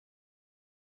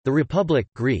The Republic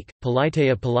Greek,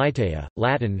 Politeia Politeia,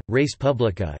 Latin, Res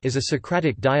Publica is a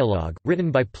Socratic dialogue, written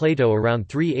by Plato around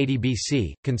 380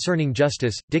 BC, concerning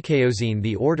justice, dikaiosine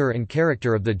the order and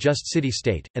character of the just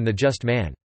city-state, and the just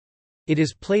man. It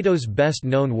is Plato's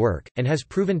best-known work, and has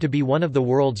proven to be one of the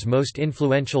world's most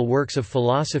influential works of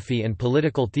philosophy and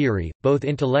political theory, both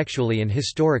intellectually and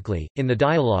historically. In the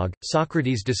dialogue,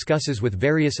 Socrates discusses with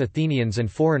various Athenians and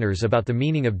foreigners about the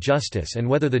meaning of justice and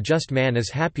whether the just man is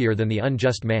happier than the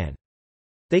unjust man.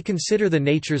 They consider the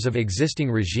natures of existing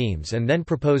regimes and then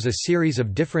propose a series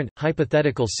of different,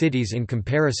 hypothetical cities in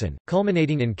comparison,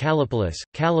 culminating in Callipolis,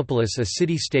 a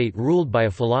city-state ruled by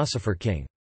a philosopher-king.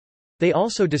 They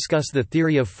also discuss the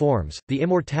theory of forms, the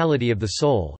immortality of the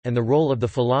soul, and the role of the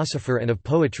philosopher and of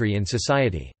poetry in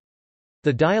society.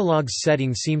 The dialogue's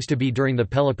setting seems to be during the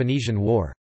Peloponnesian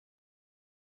War.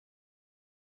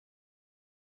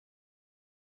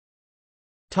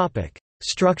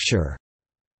 Structure.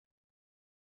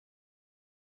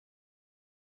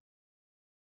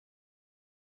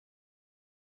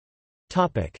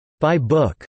 By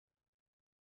book.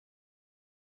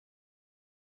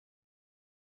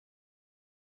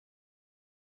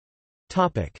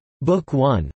 Book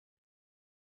I.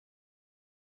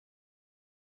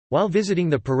 While visiting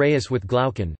the Piraeus with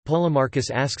Glaucon,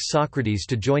 Polemarchus asks Socrates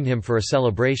to join him for a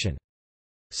celebration.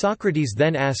 Socrates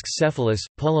then asks Cephalus,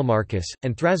 Polemarchus,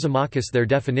 and Thrasymachus their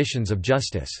definitions of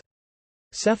justice.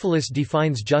 Cephalus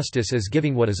defines justice as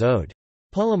giving what is owed.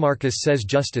 Polemarchus says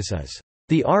justice is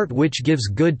the art which gives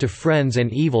good to friends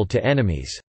and evil to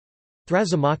enemies.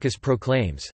 Thrasymachus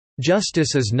proclaims,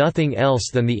 "Justice is nothing else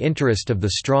than the interest of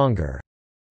the stronger."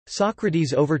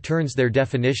 Socrates overturns their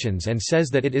definitions and says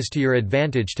that it is to your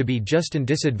advantage to be just and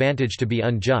disadvantage to be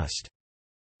unjust.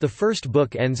 The first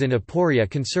book ends in aporia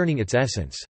concerning its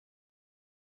essence.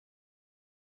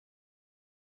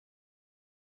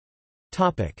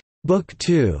 Book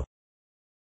II.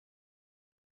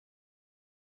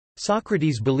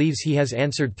 Socrates believes he has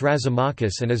answered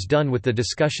Thrasymachus and is done with the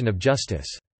discussion of justice.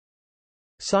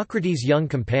 Socrates' young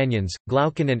companions,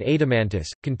 Glaucon and Adeimantus,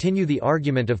 continue the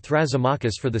argument of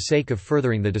Thrasymachus for the sake of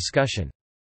furthering the discussion.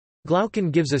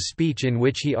 Glaucon gives a speech in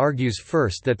which he argues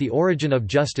first that the origin of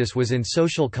justice was in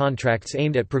social contracts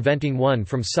aimed at preventing one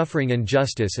from suffering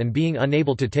injustice and being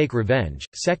unable to take revenge,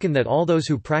 second that all those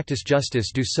who practice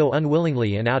justice do so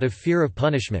unwillingly and out of fear of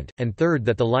punishment, and third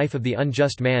that the life of the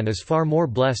unjust man is far more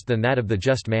blessed than that of the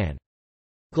just man.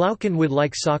 Glaucon would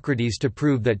like Socrates to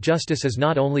prove that justice is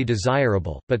not only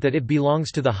desirable, but that it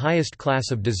belongs to the highest class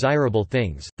of desirable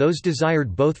things, those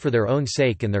desired both for their own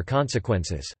sake and their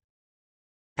consequences.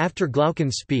 After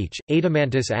Glaucon's speech,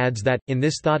 Adeimantus adds that, in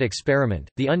this thought experiment,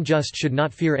 the unjust should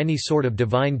not fear any sort of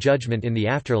divine judgment in the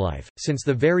afterlife, since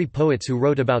the very poets who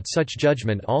wrote about such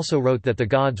judgment also wrote that the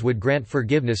gods would grant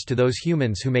forgiveness to those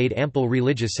humans who made ample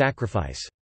religious sacrifice.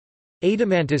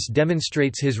 Adeimantus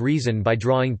demonstrates his reason by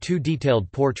drawing two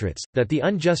detailed portraits, that the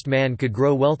unjust man could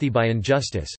grow wealthy by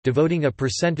injustice, devoting a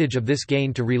percentage of this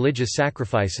gain to religious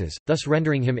sacrifices, thus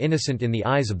rendering him innocent in the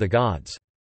eyes of the gods.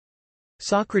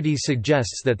 Socrates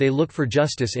suggests that they look for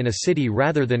justice in a city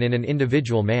rather than in an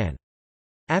individual man.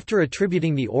 After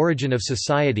attributing the origin of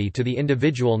society to the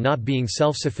individual not being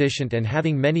self-sufficient and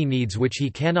having many needs which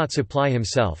he cannot supply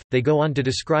himself, they go on to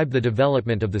describe the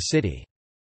development of the city.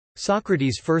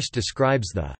 Socrates first describes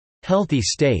the healthy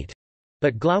state,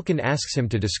 but Glaucon asks him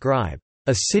to describe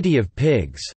a city of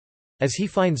pigs, as he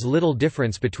finds little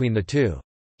difference between the two.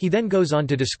 He then goes on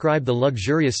to describe the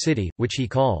luxurious city, which he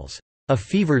calls a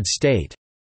fevered state.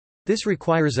 This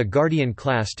requires a guardian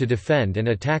class to defend and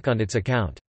attack on its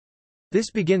account.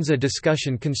 This begins a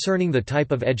discussion concerning the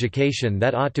type of education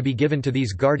that ought to be given to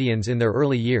these guardians in their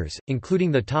early years,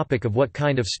 including the topic of what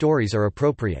kind of stories are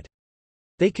appropriate.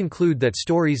 They conclude that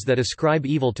stories that ascribe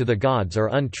evil to the gods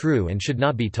are untrue and should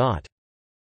not be taught.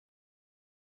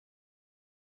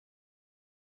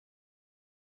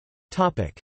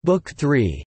 Book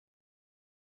III.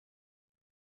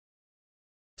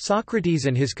 Socrates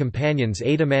and his companions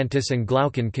Adeimantus and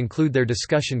Glaucon conclude their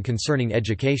discussion concerning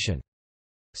education.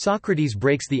 Socrates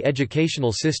breaks the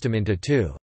educational system into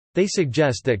two. They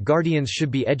suggest that guardians should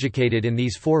be educated in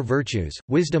these four virtues: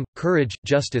 wisdom, courage,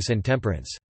 justice and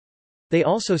temperance. They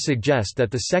also suggest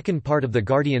that the second part of the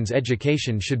guardian's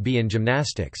education should be in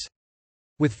gymnastics.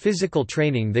 With physical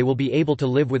training they will be able to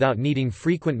live without needing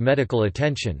frequent medical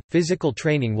attention. Physical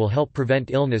training will help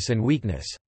prevent illness and weakness.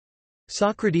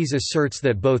 Socrates asserts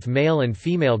that both male and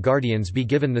female guardians be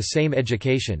given the same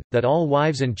education, that all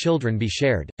wives and children be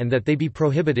shared, and that they be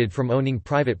prohibited from owning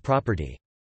private property.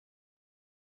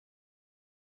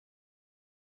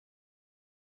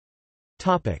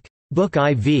 Book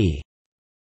IV.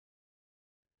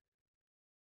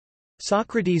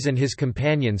 Socrates and his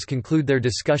companions conclude their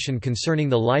discussion concerning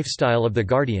the lifestyle of the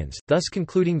guardians, thus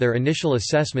concluding their initial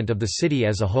assessment of the city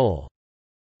as a whole.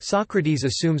 Socrates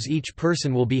assumes each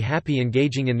person will be happy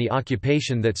engaging in the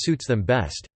occupation that suits them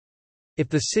best. If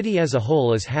the city as a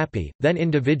whole is happy, then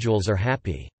individuals are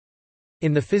happy.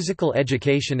 In the physical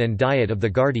education and diet of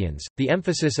the guardians, the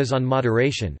emphasis is on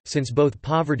moderation, since both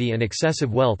poverty and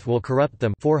excessive wealth will corrupt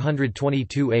them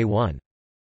 422a1.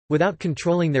 Without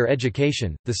controlling their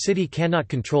education, the city cannot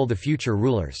control the future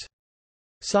rulers.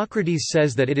 Socrates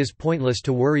says that it is pointless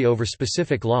to worry over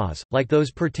specific laws, like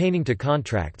those pertaining to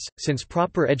contracts, since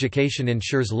proper education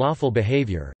ensures lawful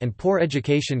behavior, and poor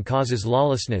education causes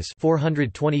lawlessness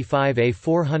 425a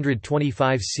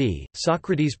 425c.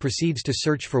 Socrates proceeds to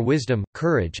search for wisdom,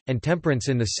 courage, and temperance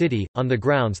in the city, on the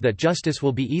grounds that justice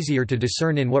will be easier to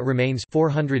discern in what remains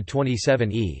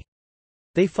 427e.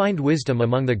 They find wisdom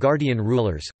among the guardian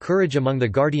rulers, courage among the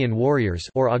guardian warriors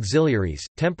or auxiliaries,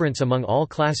 temperance among all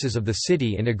classes of the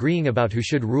city in agreeing about who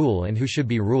should rule and who should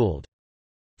be ruled.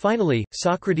 Finally,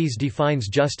 Socrates defines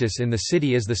justice in the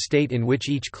city as the state in which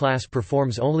each class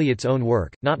performs only its own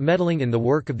work, not meddling in the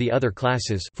work of the other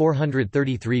classes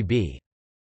 433b.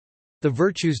 The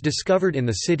virtues discovered in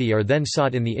the city are then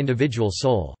sought in the individual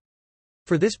soul.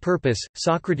 For this purpose,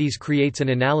 Socrates creates an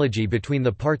analogy between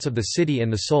the parts of the city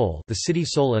and the soul, the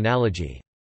city-soul analogy.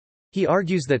 He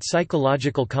argues that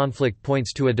psychological conflict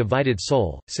points to a divided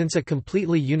soul, since a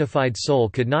completely unified soul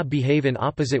could not behave in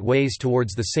opposite ways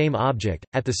towards the same object,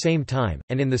 at the same time,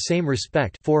 and in the same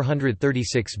respect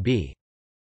 436b.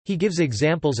 He gives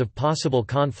examples of possible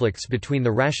conflicts between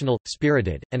the rational,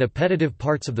 spirited, and appetitive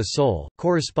parts of the soul,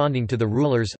 corresponding to the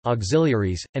rulers,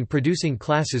 auxiliaries, and producing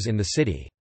classes in the city.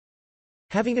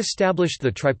 Having established the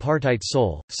tripartite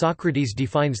soul, Socrates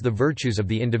defines the virtues of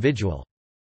the individual.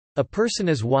 A person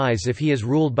is wise if he is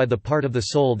ruled by the part of the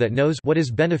soul that knows what is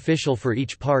beneficial for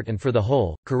each part and for the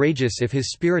whole, courageous if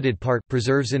his spirited part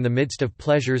preserves in the midst of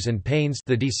pleasures and pains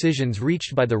the decisions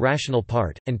reached by the rational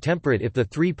part, and temperate if the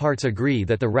three parts agree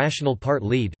that the rational part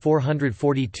lead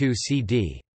 442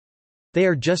 cd. They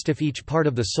are just if each part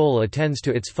of the soul attends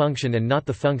to its function and not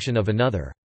the function of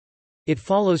another. It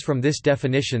follows from this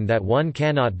definition that one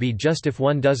cannot be just if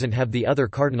one doesn't have the other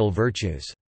cardinal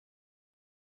virtues.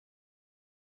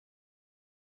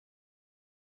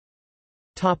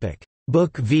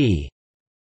 Book V.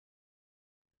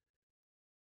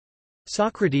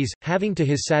 Socrates, having to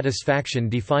his satisfaction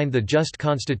defined the just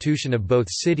constitution of both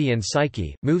city and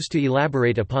psyche, moves to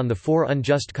elaborate upon the four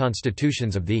unjust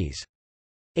constitutions of these.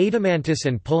 Adeimantus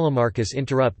and Polemarchus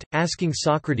interrupt, asking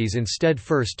Socrates instead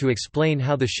first to explain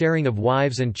how the sharing of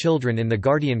wives and children in the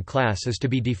guardian class is to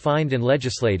be defined and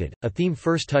legislated, a theme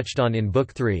first touched on in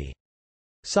Book III.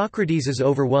 Socrates is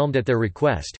overwhelmed at their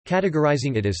request,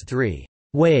 categorizing it as three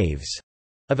waves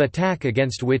of attack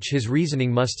against which his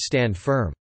reasoning must stand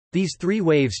firm. These three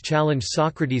waves challenge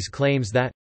Socrates' claims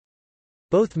that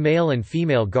both male and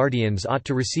female guardians ought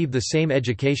to receive the same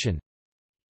education,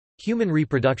 human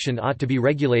reproduction ought to be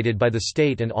regulated by the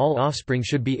state and all offspring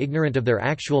should be ignorant of their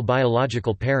actual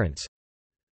biological parents.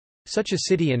 Such a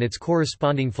city and its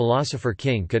corresponding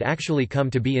philosopher-king could actually come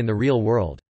to be in the real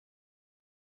world.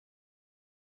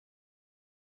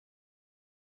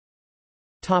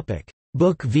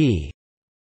 Book V.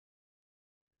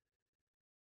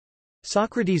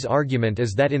 Socrates' argument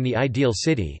is that in the ideal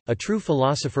city, a true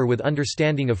philosopher with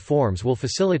understanding of forms will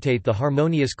facilitate the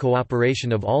harmonious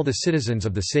cooperation of all the citizens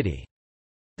of the city.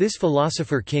 This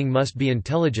philosopher-king must be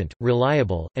intelligent,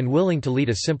 reliable, and willing to lead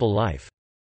a simple life.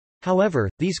 However,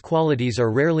 these qualities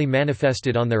are rarely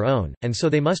manifested on their own, and so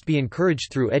they must be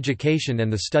encouraged through education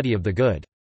and the study of the good.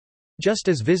 Just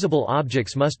as visible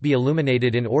objects must be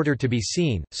illuminated in order to be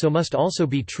seen, so must also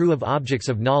be true of objects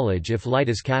of knowledge if light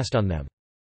is cast on them.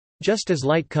 Just as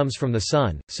light comes from the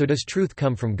sun, so does truth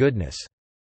come from goodness.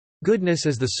 Goodness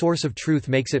as the source of truth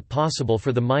makes it possible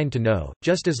for the mind to know,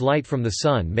 just as light from the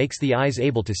sun makes the eyes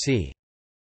able to see.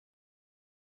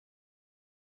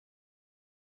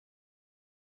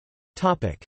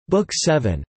 Book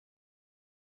VII.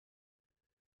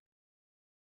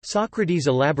 Socrates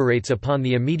elaborates upon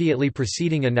the immediately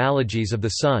preceding analogies of the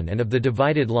sun and of the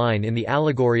divided line in the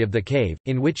allegory of the cave,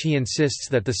 in which he insists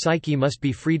that the psyche must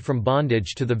be freed from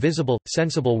bondage to the visible,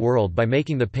 sensible world by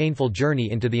making the painful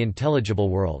journey into the intelligible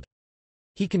world.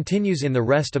 He continues in the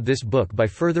rest of this book by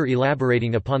further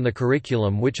elaborating upon the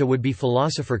curriculum which a would-be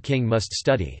philosopher-king must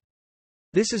study.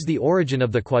 This is the origin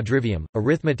of the quadrivium: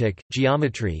 arithmetic,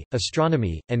 geometry,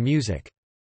 astronomy, and music.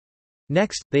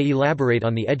 Next, they elaborate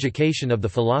on the education of the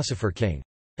philosopher-king.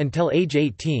 Until age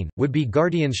 18, would-be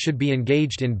guardians should be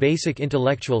engaged in basic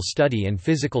intellectual study and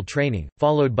physical training,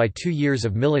 followed by 2 years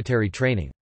of military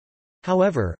training.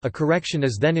 However, a correction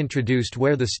is then introduced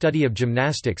where the study of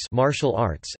gymnastics, martial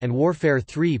arts, and warfare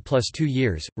 3 + 2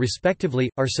 years, respectively,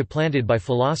 are supplanted by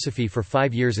philosophy for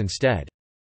 5 years instead.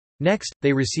 Next,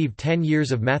 they receive 10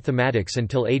 years of mathematics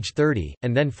until age 30,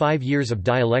 and then 5 years of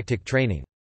dialectic training.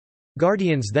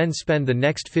 Guardians then spend the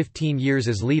next 15 years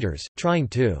as leaders, trying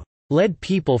to lead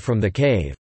people from the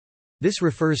cave. This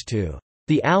refers to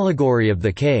the allegory of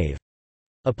the cave.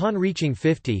 Upon reaching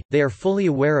 50, they are fully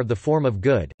aware of the form of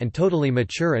good, and totally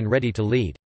mature and ready to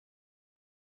lead.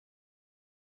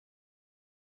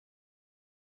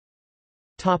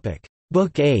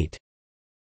 Book VIII.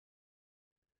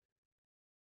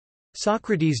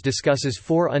 Socrates discusses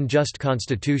 4 unjust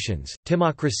constitutions: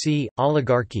 timocracy,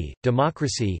 oligarchy,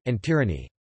 democracy, and tyranny.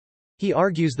 He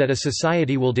argues that a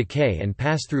society will decay and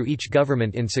pass through each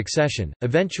government in succession,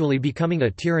 eventually becoming a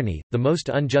tyranny, the most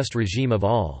unjust regime of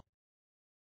all.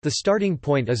 The starting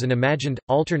point is an imagined,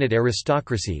 alternate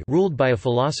aristocracy ruled by a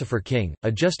philosopher-king,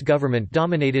 a just government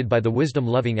dominated by the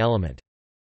wisdom-loving element.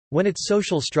 When its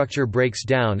social structure breaks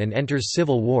down and enters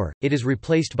civil war, it is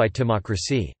replaced by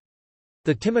timocracy.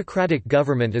 The timocratic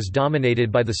government is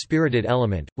dominated by the spirited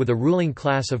element, with a ruling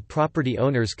class of property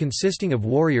owners consisting of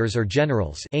warriors or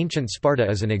generals. Ancient Sparta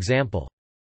is an example.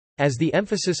 As the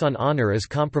emphasis on honor is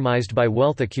compromised by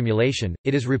wealth accumulation,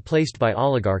 it is replaced by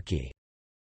oligarchy.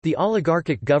 The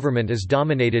oligarchic government is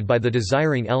dominated by the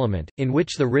desiring element, in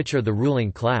which the rich are the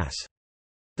ruling class.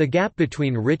 The gap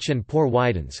between rich and poor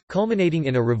widens, culminating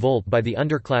in a revolt by the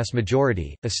underclass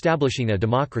majority, establishing a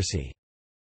democracy.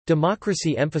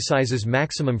 Democracy emphasizes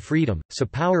maximum freedom, so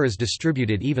power is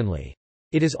distributed evenly.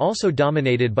 It is also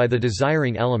dominated by the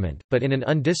desiring element, but in an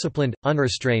undisciplined,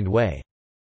 unrestrained way.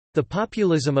 The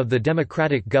populism of the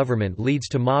democratic government leads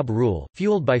to mob rule,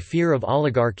 fueled by fear of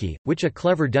oligarchy, which a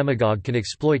clever demagogue can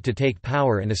exploit to take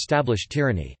power and establish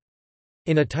tyranny.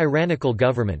 In a tyrannical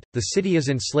government, the city is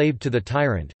enslaved to the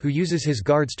tyrant, who uses his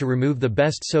guards to remove the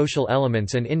best social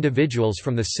elements and individuals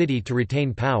from the city to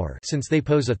retain power, since they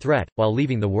pose a threat, while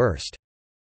leaving the worst.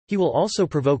 He will also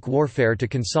provoke warfare to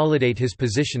consolidate his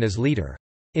position as leader.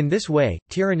 In this way,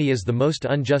 tyranny is the most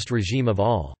unjust regime of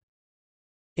all.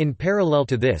 In parallel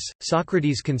to this,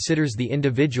 Socrates considers the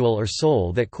individual or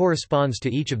soul that corresponds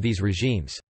to each of these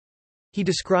regimes. He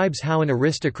describes how an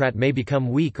aristocrat may become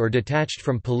weak or detached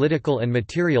from political and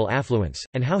material affluence,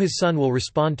 and how his son will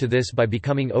respond to this by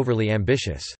becoming overly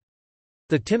ambitious.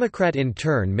 The timocrat in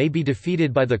turn may be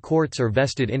defeated by the courts or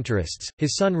vested interests.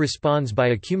 His son responds by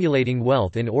accumulating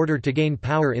wealth in order to gain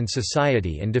power in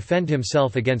society and defend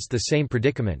himself against the same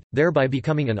predicament, thereby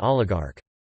becoming an oligarch.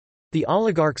 The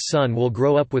oligarch's son will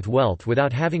grow up with wealth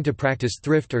without having to practice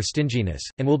thrift or stinginess,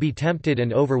 and will be tempted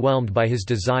and overwhelmed by his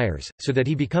desires, so that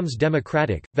he becomes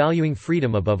democratic, valuing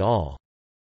freedom above all.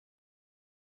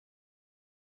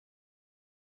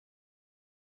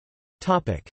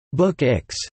 Book VI.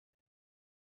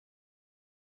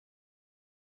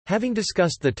 Having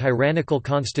discussed the tyrannical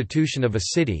constitution of a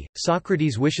city,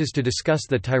 Socrates wishes to discuss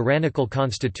the tyrannical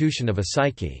constitution of a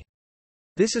psyche.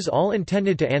 This is all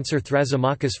intended to answer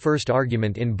Thrasymachus' first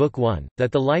argument in Book I,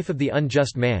 that the life of the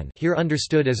unjust man, here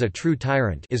understood as a true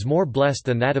tyrant, is more blessed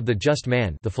than that of the just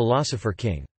man, the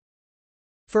philosopher-king.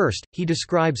 First, he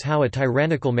describes how a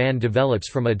tyrannical man develops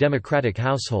from a democratic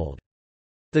household.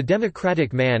 The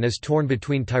democratic man is torn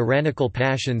between tyrannical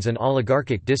passions and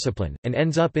oligarchic discipline, and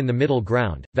ends up in the middle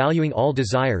ground, valuing all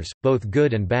desires, both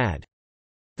good and bad.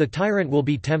 The tyrant will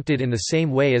be tempted in the same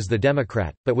way as the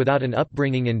democrat, but without an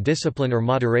upbringing in discipline or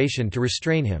moderation to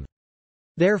restrain him.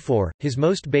 Therefore, his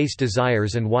most base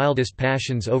desires and wildest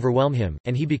passions overwhelm him,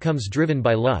 and he becomes driven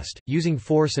by lust, using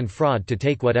force and fraud to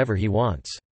take whatever he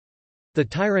wants. The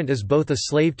tyrant is both a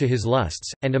slave to his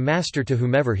lusts, and a master to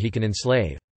whomever he can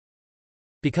enslave.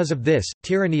 Because of this,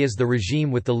 tyranny is the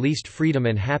regime with the least freedom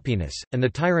and happiness, and the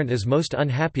tyrant is most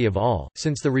unhappy of all,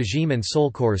 since the regime and soul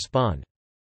correspond.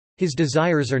 His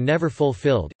desires are never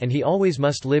fulfilled, and he always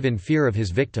must live in fear of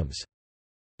his victims.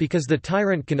 Because the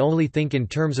tyrant can only think in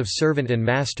terms of servant and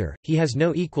master, he has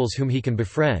no equals whom he can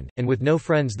befriend, and with no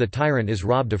friends the tyrant is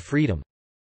robbed of freedom.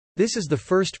 This is the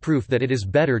first proof that it is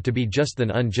better to be just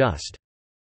than unjust.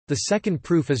 The second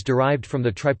proof is derived from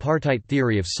the tripartite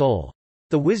theory of soul.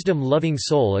 The wisdom-loving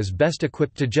soul is best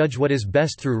equipped to judge what is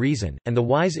best through reason, and the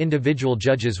wise individual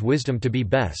judges wisdom to be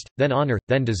best, then honor,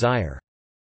 then desire.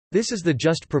 This is the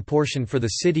just proportion for the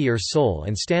city or soul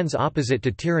and stands opposite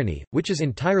to tyranny, which is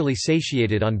entirely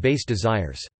satiated on base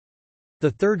desires.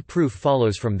 The third proof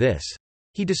follows from this.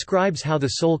 He describes how the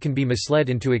soul can be misled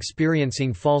into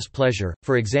experiencing false pleasure.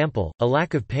 For example, a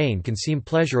lack of pain can seem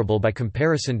pleasurable by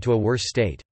comparison to a worse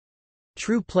state.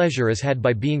 True pleasure is had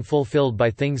by being fulfilled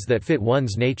by things that fit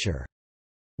one's nature.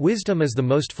 Wisdom is the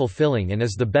most fulfilling and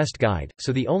is the best guide,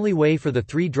 so the only way for the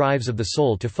three drives of the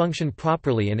soul to function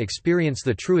properly and experience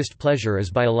the truest pleasure is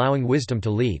by allowing wisdom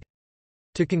to lead.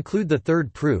 To conclude the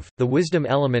third proof, the wisdom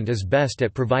element is best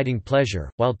at providing pleasure,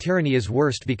 while tyranny is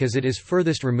worst because it is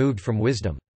furthest removed from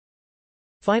wisdom.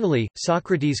 Finally,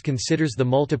 Socrates considers the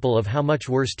multiple of how much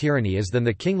worse tyranny is than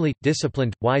the kingly,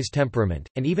 disciplined, wise temperament,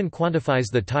 and even quantifies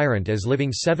the tyrant as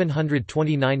living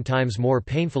 729 times more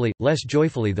painfully, less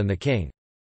joyfully than the king.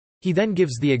 He then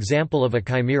gives the example of a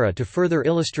chimera to further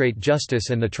illustrate justice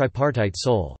and the tripartite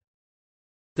soul.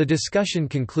 The discussion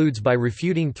concludes by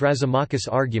refuting Thrasymachus'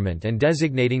 argument and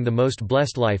designating the most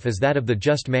blessed life as that of the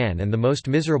just man and the most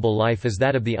miserable life as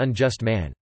that of the unjust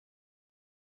man.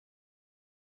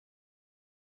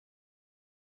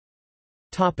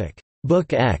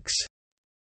 Book X.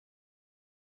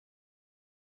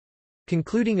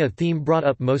 Concluding a theme brought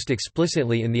up most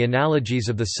explicitly in the analogies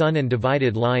of the sun and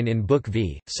divided line in Book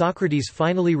V, Socrates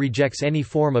finally rejects any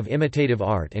form of imitative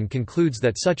art and concludes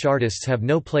that such artists have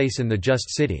no place in the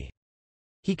just city.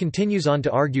 He continues on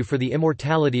to argue for the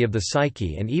immortality of the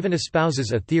psyche and even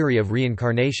espouses a theory of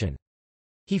reincarnation.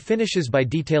 He finishes by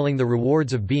detailing the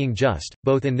rewards of being just,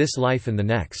 both in this life and the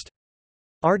next.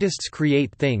 Artists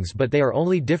create things, but they are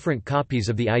only different copies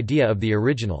of the idea of the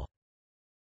original.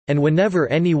 And whenever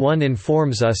any one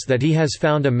informs us that he has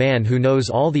found a man who knows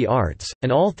all the arts,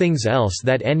 and all things else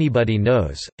that anybody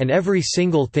knows, and every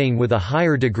single thing with a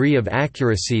higher degree of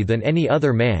accuracy than any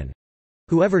other man,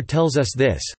 whoever tells us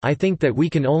this, I think that we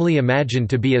can only imagine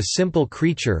to be a simple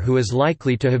creature who is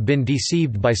likely to have been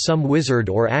deceived by some wizard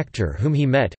or actor whom he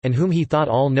met, and whom he thought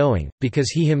all-knowing, because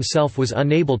he himself was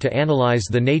unable to analyze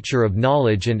the nature of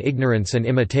knowledge and ignorance and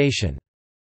imitation.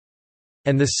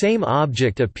 And the same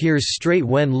object appears straight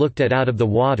when looked at out of the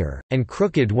water, and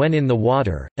crooked when in the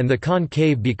water, and the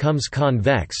concave becomes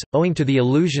convex, owing to the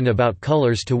illusion about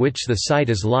colors to which the sight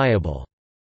is liable.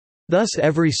 Thus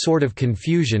every sort of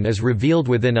confusion is revealed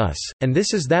within us, and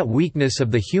this is that weakness of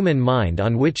the human mind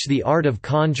on which the art of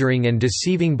conjuring and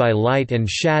deceiving by light and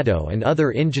shadow and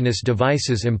other ingenious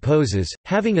devices imposes,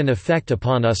 having an effect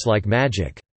upon us like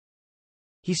magic."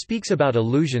 He speaks about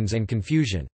illusions and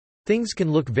confusion. Things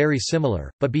can look very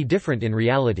similar, but be different in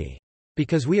reality.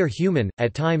 Because we are human,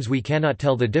 at times we cannot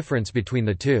tell the difference between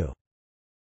the two.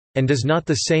 And does not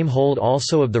the same hold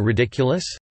also of the ridiculous?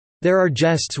 There are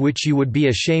jests which you would be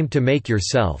ashamed to make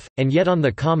yourself, and yet on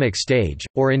the comic stage,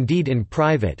 or indeed in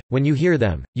private, when you hear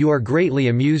them, you are greatly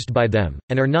amused by them,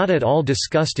 and are not at all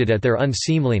disgusted at their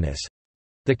unseemliness.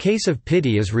 The case of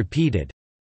pity is repeated.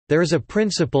 There is a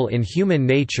principle in human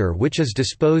nature which is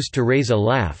disposed to raise a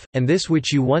laugh, and this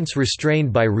which you once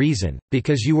restrained by reason,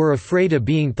 because you were afraid of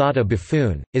being thought a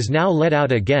buffoon, is now let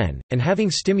out again, and having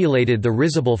stimulated the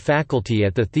risible faculty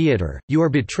at the theatre, you are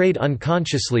betrayed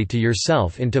unconsciously to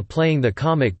yourself into playing the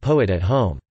comic poet at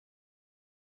home.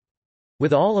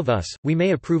 With all of us, we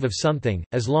may approve of something,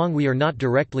 as long we are not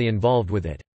directly involved with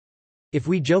it. If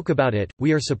we joke about it,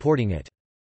 we are supporting it.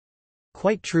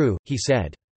 Quite true, he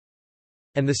said.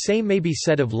 And the same may be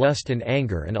said of lust and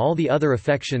anger and all the other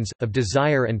affections, of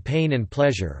desire and pain and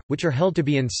pleasure, which are held to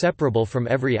be inseparable from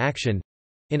every action.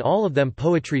 In all of them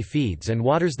poetry feeds and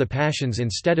waters the passions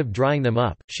instead of drying them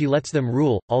up, she lets them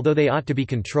rule, although they ought to be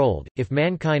controlled. If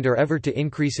mankind are ever to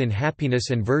increase in happiness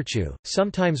and virtue,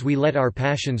 sometimes we let our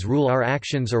passions rule our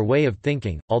actions or way of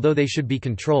thinking, although they should be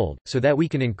controlled, so that we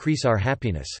can increase our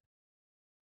happiness.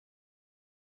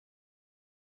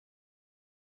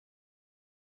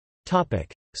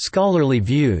 Scholarly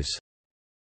views.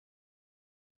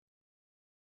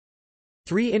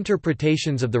 Three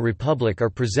interpretations of the Republic are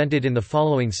presented in the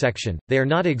following section. They are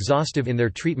not exhaustive in their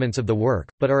treatments of the work,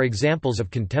 but are examples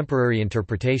of contemporary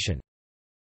interpretation.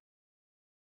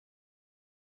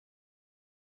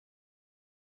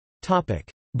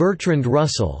 Bertrand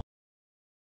Russell.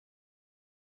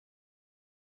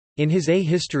 In his A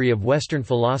History of Western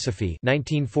Philosophy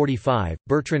 1945,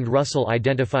 Bertrand Russell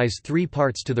identifies three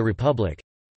parts to the Republic.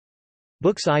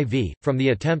 Books IV, from the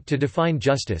attempt to define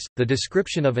justice, the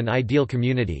description of an ideal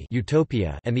community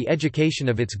utopia, and the education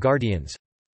of its guardians.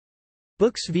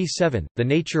 Books VII, the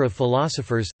nature of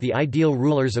philosophers, the ideal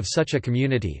rulers of such a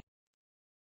community.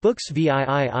 Books VIII,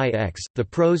 the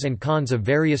pros and cons of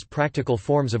various practical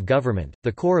forms of government.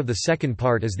 The core of the second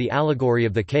part is the allegory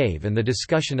of the cave and the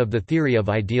discussion of the theory of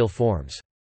ideal forms.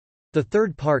 The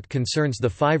third part concerns the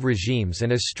five regimes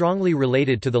and is strongly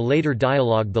related to the later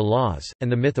dialogue The Laws,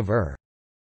 and the myth of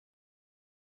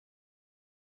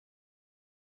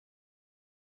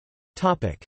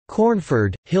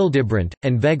Cornford, Hildebrandt,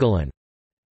 and Voegelin.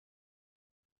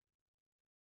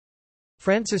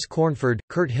 Francis Cornford,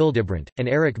 Kurt Hildebrandt, and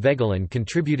Erich Voegelin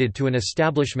contributed to an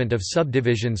establishment of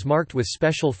subdivisions marked with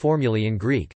special formulae in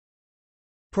Greek.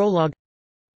 Prologue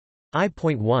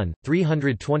I.1,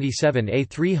 327a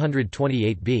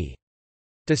 328b.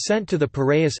 Descent to the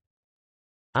Piraeus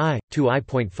I.2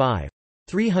 I.5.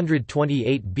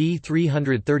 328b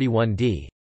 331d.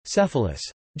 Cephalus.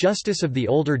 Justice of the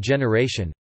older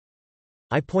generation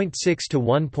I.6 to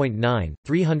 1.9,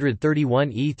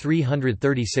 331e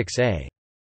 336a.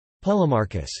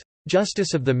 Polemarchus.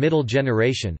 Justice of the middle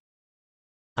generation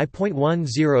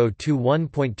I.10 to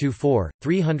 1.24,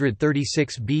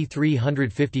 336b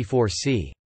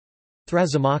 354c.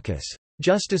 Thrasymachus.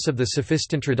 Justice of the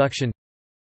Sophist. Introduction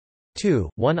 2,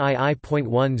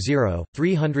 1II.10,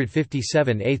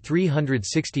 357a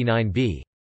 369b.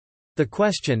 The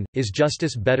Question, Is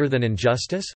Justice Better than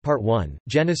Injustice? Part 1,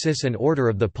 Genesis and Order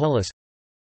of the Polis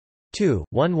 2,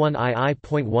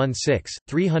 11II.16,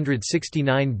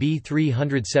 369b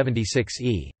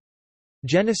 376e.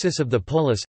 Genesis of the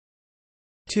Polis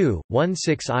 2,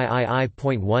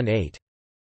 16II.18.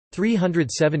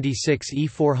 376e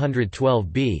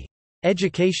 412b.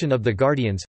 Education of the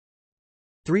Guardians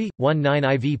 3,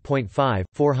 19IV.5,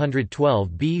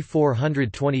 412b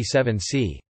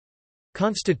 427c.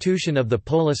 Constitution of the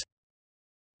Polis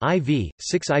IV,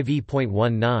 6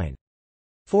 IV.19.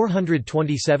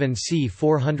 427c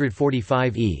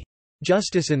 445e.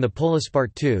 Justice in the Polis.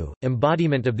 Part 2,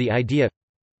 Embodiment of the Idea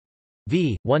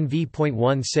v.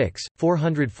 1v.16,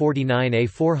 449a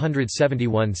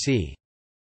 471c.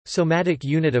 Somatic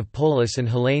unit of Polis and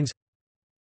Hellenes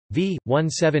v.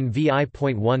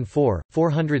 17vi.14,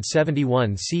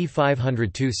 471c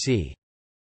 502c.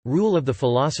 Rule of the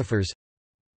Philosophers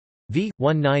v.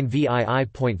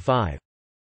 19vii.5.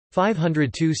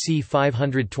 502c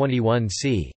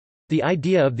 521c. The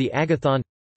Idea of the Agathon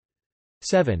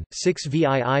 7, 6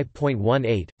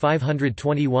 vii.18,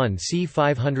 521c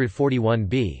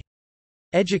 541b.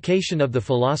 Education of the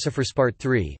Philosophers. Part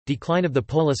 3, Decline of the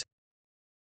Polis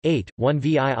 8, 1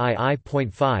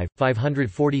 vii.5,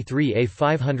 543a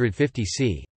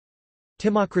 550c.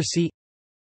 Timocracy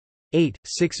 8,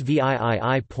 6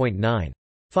 vii.9.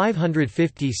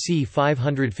 550c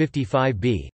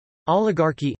 555b.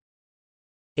 Oligarchy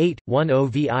 8, 10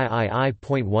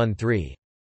 vii.13.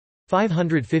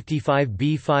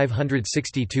 555b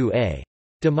 562a.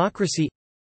 Democracy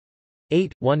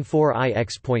 8,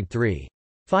 14ix.3.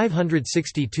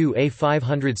 562a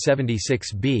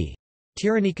 576b.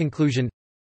 Tyranny. Conclusion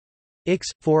Ix,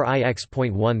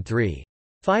 4ix.13.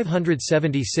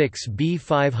 576b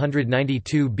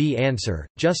 592b. Answer,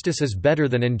 Justice is better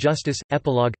than injustice.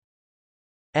 Epilogue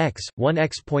X,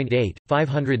 1x.8,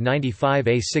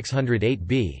 595a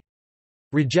 608b.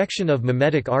 Rejection of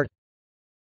mimetic art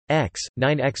X,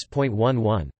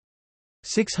 9x.11.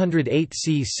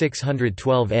 608c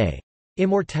 612a.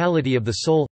 Immortality of the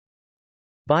soul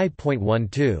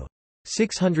By.12.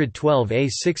 612a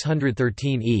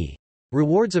 613e.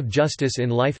 Rewards of justice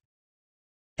in life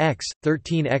X,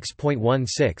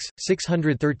 13x.16,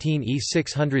 613e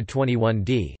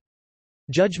 621d.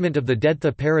 Judgment of the dead.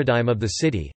 The paradigm of the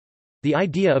city, the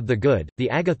idea of the good, the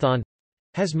agathon,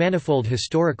 has manifold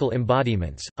historical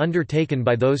embodiments, undertaken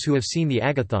by those who have seen the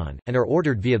agathon, and are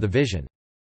ordered via the vision.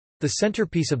 The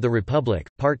centerpiece of the Republic,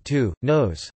 Part 2,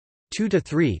 Nos.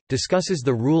 2–3, discusses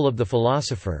the rule of the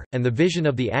philosopher, and the vision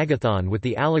of the agathon with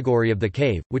the allegory of the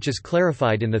cave, which is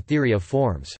clarified in the theory of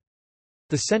forms.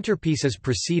 The centerpiece is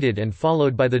preceded and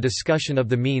followed by the discussion of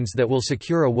the means that will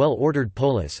secure a well-ordered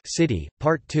polis city.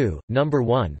 Part 2, Number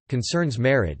 1, concerns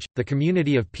marriage, the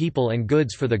community of people and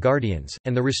goods for the guardians,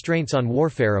 and the restraints on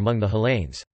warfare among the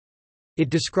Hellenes. It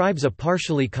describes a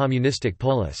partially communistic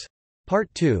polis. Part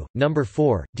 2, Number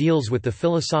 4, deals with the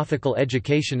philosophical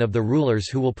education of the rulers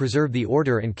who will preserve the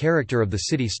order and character of the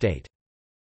city-state.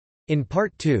 In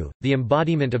Part 2, the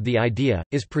embodiment of the idea,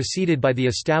 is preceded by the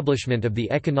establishment of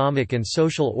the economic and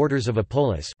social orders of a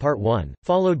polis Part 1,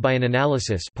 followed by an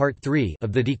analysis Part 3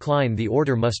 of the decline the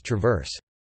order must traverse.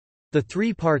 The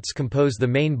three parts compose the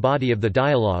main body of the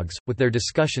dialogues, with their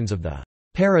discussions of the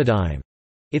paradigm,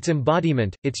 its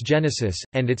embodiment, its genesis,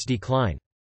 and its decline.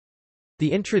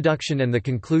 The introduction and the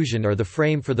conclusion are the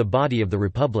frame for the body of the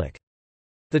Republic.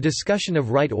 The discussion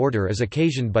of right order is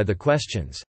occasioned by the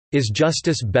questions, "Is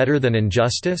justice better than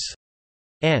injustice?"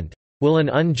 and "Will an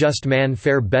unjust man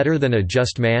fare better than a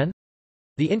just man?"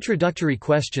 The introductory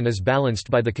question is balanced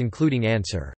by the concluding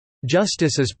answer,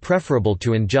 "Justice is preferable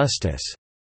to injustice."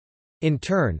 In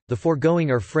turn, the foregoing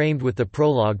are framed with the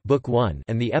prologue Book I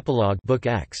and the epilogue Book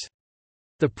X.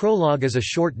 The prologue is a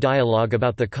short dialogue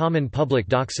about the common public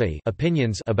doxai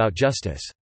opinions about justice.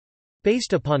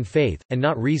 Based upon faith, and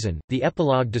not reason, the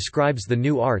epilogue describes the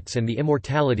new arts and the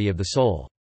immortality of the soul.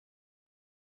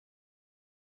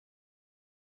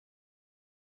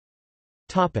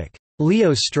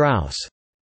 Leo Strauss.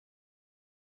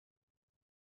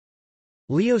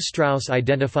 Leo Strauss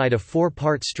identified a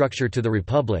four-part structure to the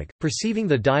Republic, perceiving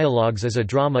the dialogues as a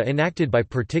drama enacted by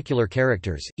particular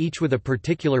characters, each with a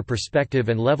particular perspective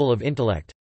and level of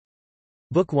intellect.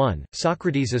 Book I,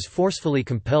 Socrates is forcefully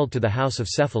compelled to the house of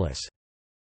Cephalus.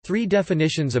 3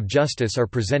 definitions of justice are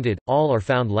presented, all are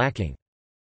found lacking.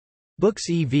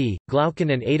 Books EV, Glaucon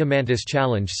and Adeimantus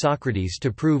challenge Socrates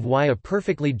to prove why a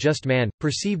perfectly just man,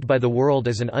 perceived by the world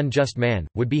as an unjust man,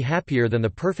 would be happier than the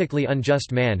perfectly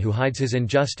unjust man who hides his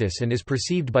injustice and is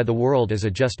perceived by the world as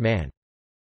a just man.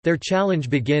 Their challenge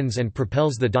begins and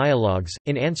propels the dialogues.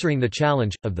 In answering the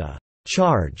challenge, of the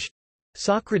charge,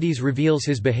 Socrates reveals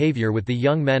his behavior with the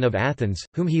young men of Athens,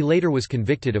 whom he later was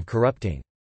convicted of corrupting.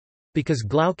 Because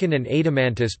Glaucon and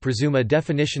Adeimantus presume a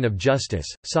definition of justice,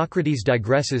 Socrates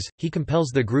digresses, he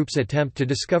compels the group's attempt to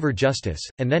discover justice,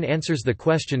 and then answers the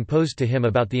question posed to him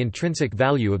about the intrinsic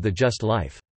value of the just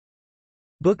life.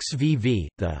 Books VII,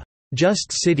 the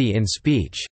just city in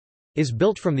speech, is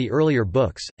built from the earlier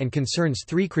books, and concerns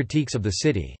 3 critiques of the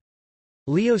city.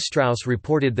 Leo Strauss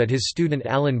reported that his student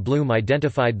Alan Bloom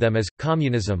identified them as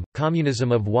communism,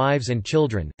 communism of wives and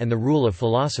children, and the rule of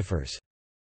philosophers.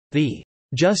 The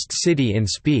just city in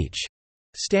speech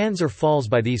stands or falls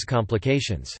by these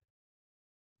complications.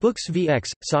 Books VIII,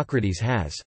 Socrates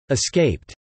has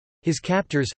escaped his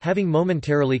captors, having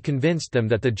momentarily convinced them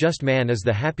that the just man is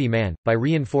the happy man, by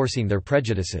reinforcing their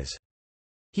prejudices.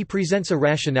 He presents a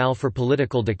rationale for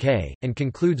political decay, and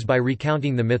concludes by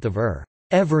recounting the myth of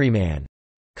everyman,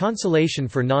 consolation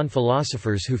for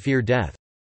non-philosophers who fear death.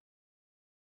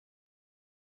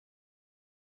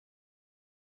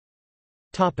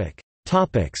 Topics.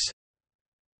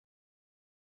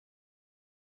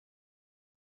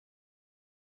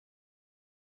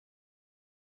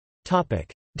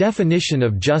 Definition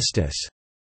of justice.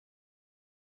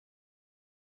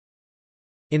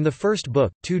 In the first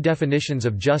book, 2 definitions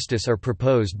of justice are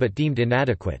proposed but deemed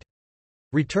inadequate.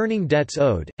 Returning debts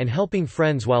owed, and helping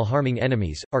friends while harming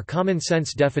enemies, are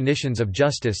common-sense definitions of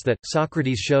justice that,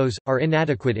 Socrates shows, are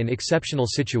inadequate in exceptional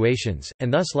situations,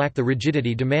 and thus lack the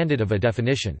rigidity demanded of a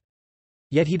definition.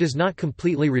 Yet he does not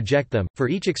completely reject them, for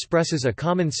each expresses a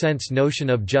common-sense notion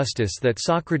of justice that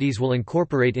Socrates will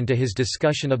incorporate into his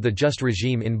discussion of the just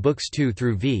regime in Books II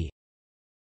through V.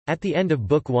 At the end of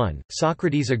Book I,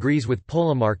 Socrates agrees with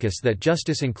Polemarchus that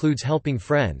justice includes helping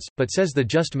friends, but says the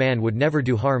just man would never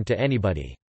do harm to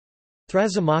anybody.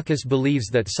 Thrasymachus believes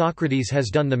that Socrates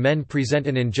has done the men present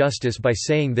an injustice by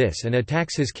saying this and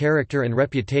attacks his character and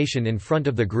reputation in front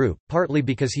of the group, partly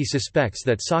because he suspects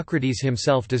that Socrates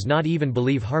himself does not even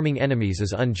believe harming enemies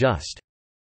is unjust.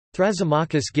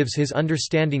 Thrasymachus gives his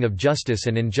understanding of justice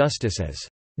and injustice as,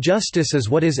 "Justice is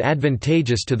what is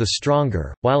advantageous to the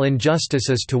stronger, while injustice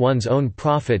is to one's own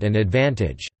profit and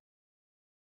advantage."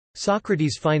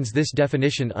 Socrates finds this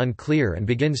definition unclear and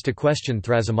begins to question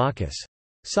Thrasymachus.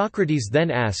 Socrates then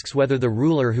asks whether the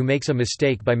ruler who makes a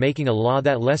mistake by making a law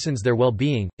that lessens their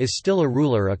well-being, is still a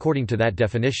ruler according to that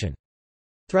definition.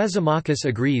 Thrasymachus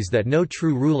agrees that no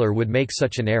true ruler would make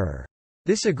such an error.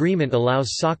 This agreement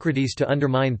allows Socrates to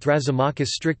undermine Thrasymachus'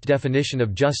 strict definition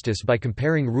of justice by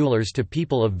comparing rulers to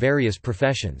people of various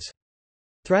professions.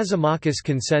 Thrasymachus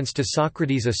consents to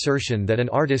Socrates' assertion that an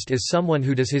artist is someone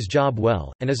who does his job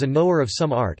well, and is a knower of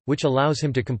some art, which allows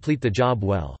him to complete the job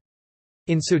well.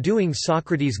 In so doing,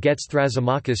 Socrates gets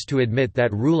Thrasymachus to admit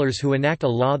that rulers who enact a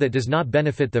law that does not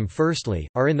benefit them firstly,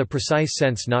 are in the precise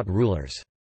sense not rulers.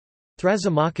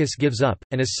 Thrasymachus gives up,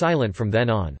 and is silent from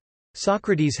then on.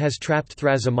 Socrates has trapped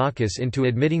Thrasymachus into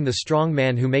admitting the strong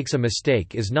man who makes a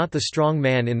mistake is not the strong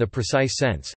man in the precise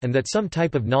sense, and that some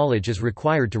type of knowledge is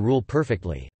required to rule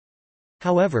perfectly.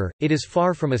 However, it is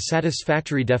far from a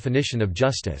satisfactory definition of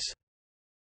justice.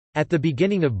 At the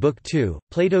beginning of Book II,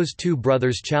 Plato's 2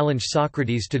 brothers challenge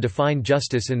Socrates to define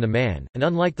justice in the man, and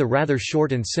unlike the rather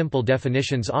short and simple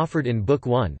definitions offered in Book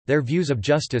I, their views of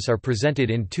justice are presented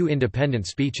in 2 independent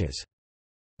speeches.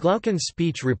 Glaucon's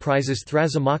speech reprises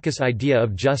Thrasymachus' idea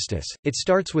of justice. It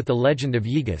starts with the legend of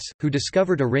Aegus, who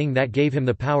discovered a ring that gave him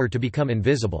the power to become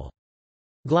invisible.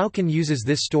 Glaucon uses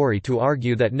this story to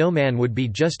argue that no man would be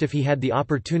just if he had the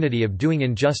opportunity of doing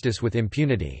injustice with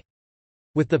impunity.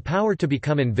 With the power to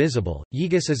become invisible,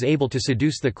 Aegus is able to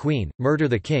seduce the queen, murder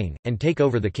the king, and take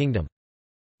over the kingdom.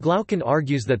 Glaucon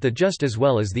argues that the just as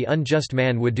well as the unjust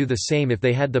man would do the same if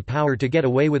they had the power to get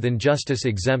away with injustice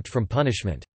exempt from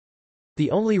punishment. The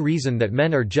only reason that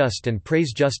men are just and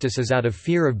praise justice is out of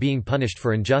fear of being punished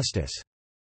for injustice.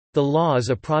 The law is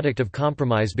a product of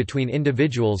compromise between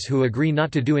individuals who agree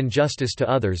not to do injustice to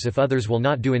others if others will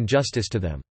not do injustice to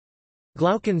them.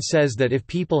 Glaucon says that if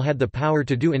people had the power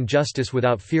to do injustice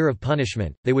without fear of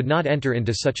punishment, they would not enter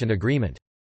into such an agreement.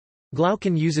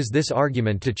 Glaucon uses this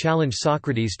argument to challenge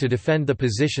Socrates to defend the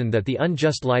position that the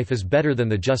unjust life is better than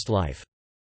the just life.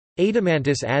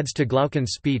 Adeimantus adds to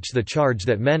Glaucon's speech the charge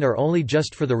that men are only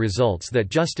just for the results that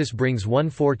justice brings one: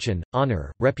 fortune,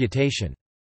 honor, reputation.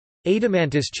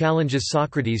 Adeimantus challenges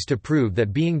Socrates to prove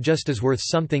that being just is worth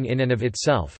something in and of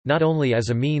itself, not only as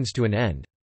a means to an end.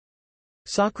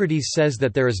 Socrates says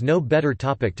that there is no better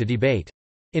topic to debate.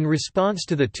 In response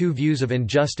to the two views of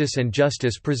injustice and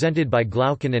justice presented by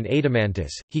Glaucon and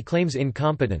Adeimantus, he claims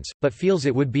incompetence, but feels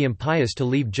it would be impious to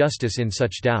leave justice in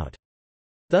such doubt.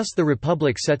 Thus the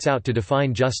Republic sets out to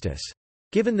define justice.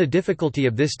 Given the difficulty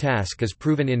of this task as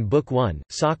proven in Book I,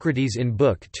 Socrates in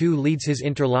Book II leads his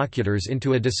interlocutors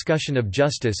into a discussion of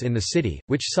justice in the city,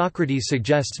 which Socrates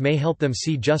suggests may help them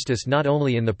see justice not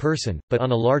only in the person, but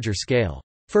on a larger scale.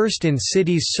 First in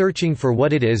cities searching for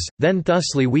what it is, then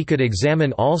thusly we could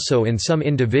examine also in some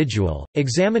individual,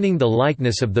 examining the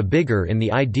likeness of the bigger in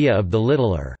the idea of the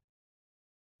littler.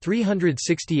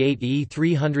 368e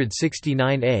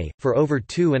 369a. For over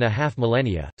 2.5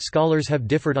 millennia, scholars have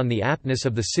differed on the aptness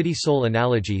of the city-soul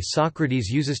analogy Socrates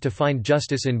uses to find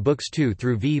justice in Books II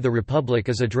through V. The Republic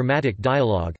as a dramatic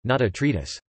dialogue, not a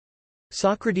treatise.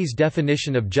 Socrates'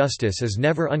 definition of justice is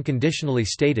never unconditionally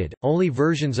stated, only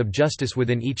versions of justice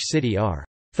within each city are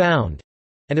found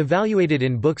and evaluated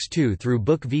in Books II through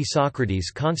Book V. Socrates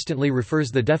constantly refers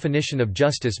the definition of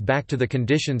justice back to the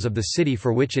conditions of the city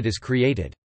for which it is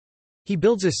created. He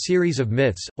builds a series of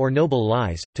myths, or noble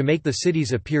lies, to make the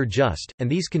cities appear just, and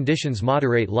these conditions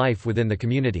moderate life within the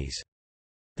communities.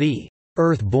 The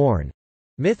earth-born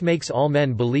myth makes all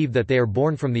men believe that they are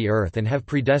born from the earth and have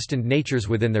predestined natures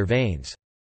within their veins.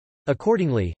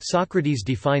 Accordingly, Socrates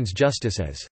defines justice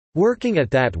as working at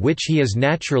that which he is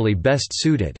naturally best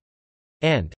suited,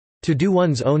 and to do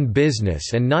one's own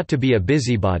business and not to be a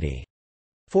busybody.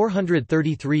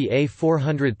 433a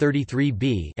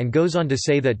 433b, and goes on to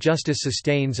say that justice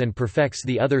sustains and perfects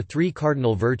the other three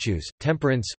cardinal virtues,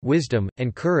 temperance, wisdom,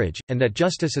 and courage, and that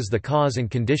justice is the cause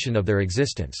and condition of their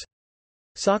existence.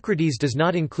 Socrates does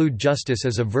not include justice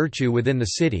as a virtue within the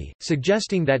city,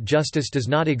 suggesting that justice does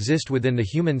not exist within the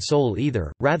human soul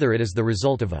either, rather it is the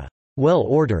result of a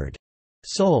well-ordered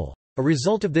soul. A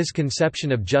result of this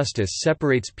conception of justice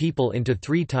separates people into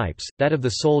three types, that of the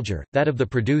soldier, that of the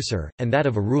producer, and that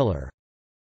of a ruler.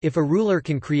 If a ruler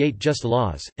can create just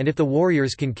laws, and if the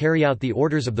warriors can carry out the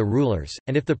orders of the rulers,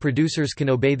 and if the producers can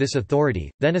obey this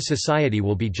authority, then a society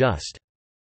will be just.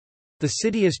 The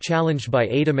city is challenged by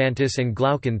Adeimantus and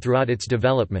Glaucon throughout its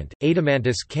development.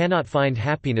 Adeimantus cannot find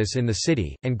happiness in the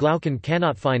city, and Glaucon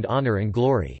cannot find honor and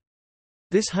glory.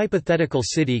 This hypothetical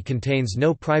city contains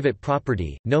no private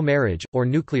property, no marriage, or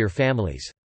nuclear families.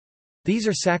 These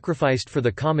are sacrificed for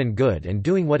the common good and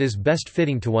doing what is best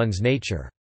fitting to one's nature.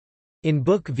 In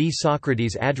Book V,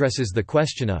 Socrates addresses the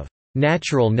question of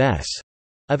naturalness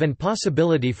of and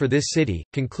possibility for this city,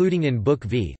 concluding in Book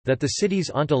V, that the city's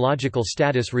ontological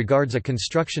status regards a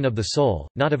construction of the soul,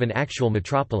 not of an actual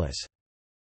metropolis.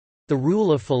 The rule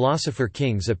of philosopher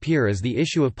kings appear as the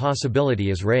issue of possibility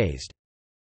is raised.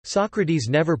 Socrates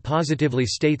never positively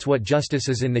states what justice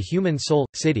is in the human soul,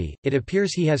 city. It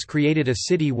appears he has created a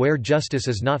city where justice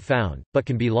is not found, but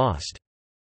can be lost.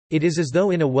 It is as though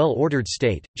in a well-ordered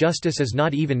state, justice is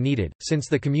not even needed, since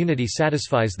the community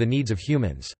satisfies the needs of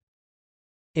humans.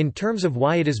 In terms of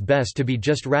why it is best to be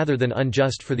just rather than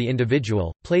unjust for the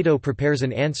individual, Plato prepares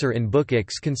an answer in Book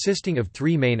X consisting of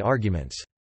three main arguments.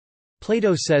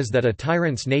 Plato says that a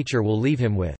tyrant's nature will leave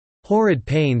him with horrid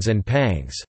pains and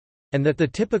pangs, and that the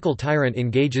typical tyrant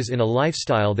engages in a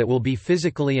lifestyle that will be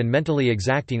physically and mentally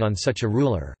exacting on such a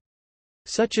ruler.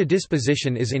 Such a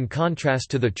disposition is in contrast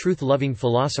to the truth-loving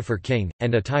philosopher king,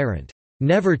 and a tyrant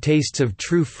never tastes of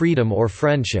true freedom or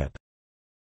friendship.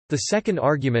 The second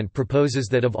argument proposes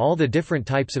that of all the different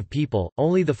types of people,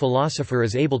 only the philosopher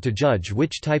is able to judge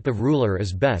which type of ruler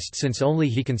is best since only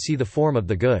he can see the form of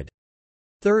the good.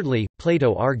 Thirdly,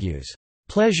 Plato argues,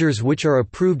 "Pleasures which are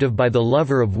approved of by the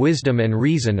lover of wisdom and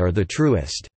reason are the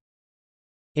truest."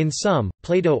 In sum,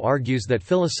 Plato argues that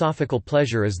philosophical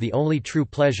pleasure is the only true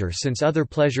pleasure since other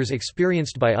pleasures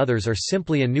experienced by others are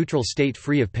simply a neutral state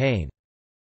free of pain.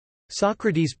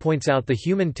 Socrates points out the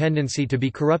human tendency to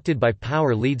be corrupted by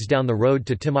power leads down the road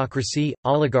to timocracy,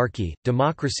 oligarchy,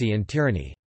 democracy and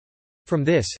tyranny. From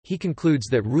this, he concludes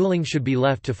that ruling should be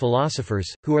left to philosophers,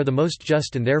 who are the most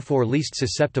just and therefore least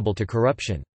susceptible to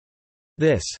corruption.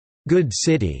 This good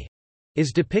city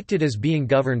is depicted as being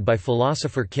governed by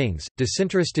philosopher kings,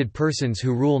 disinterested persons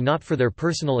who rule not for their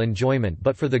personal enjoyment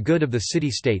but for the good of the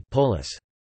city-state polis.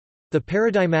 The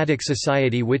paradigmatic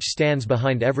society which stands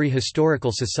behind every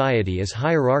historical society is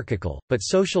hierarchical, but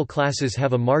social classes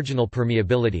have a marginal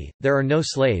permeability. There are no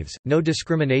slaves, no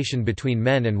discrimination between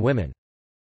men and women.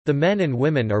 The men and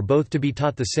women are both to be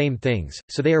taught the same things,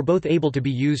 so they are both able to be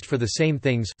used for the same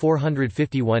things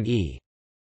 451e.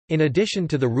 In addition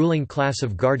to the ruling class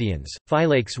of guardians,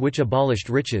 phylax which abolished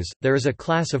riches, there is a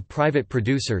class of private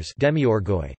producers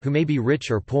demiurgoi, who may be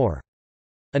rich or poor.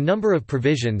 A number of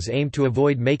provisions aim to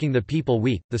avoid making the people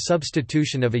weak, the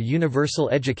substitution of a universal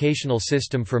educational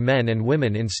system for men and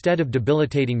women instead of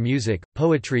debilitating music,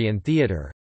 poetry and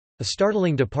theatre—a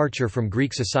startling departure from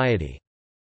Greek society.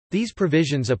 These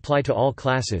provisions apply to all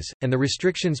classes, and the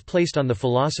restrictions placed on the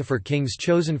philosopher kings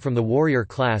chosen from the warrior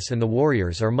class and the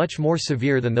warriors are much more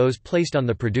severe than those placed on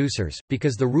the producers,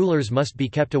 because the rulers must be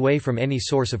kept away from any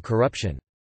source of corruption.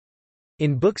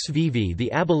 In Books VIII,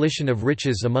 the abolition of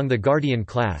riches among the guardian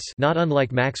class, not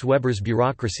unlike Max Weber's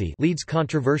bureaucracy, leads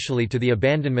controversially to the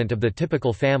abandonment of the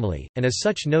typical family, and as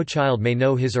such no child may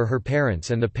know his or her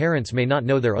parents and the parents may not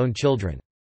know their own children.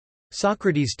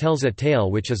 Socrates tells a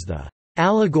tale which is the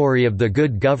allegory of the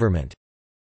good government.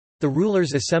 The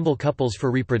rulers assemble couples for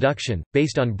reproduction,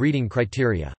 based on breeding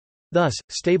criteria. Thus,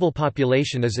 stable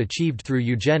population is achieved through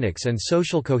eugenics and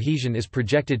social cohesion is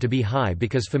projected to be high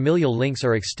because familial links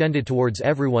are extended towards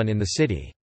everyone in the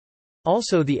city.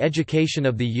 Also, the education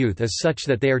of the youth is such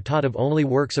that they are taught of only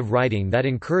works of writing that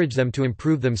encourage them to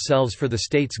improve themselves for the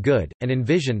state's good, and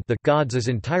envision the gods as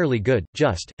entirely good,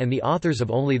 just, and the authors of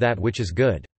only that which is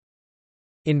good.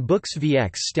 In Books VIII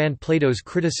stand Plato's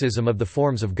criticism of the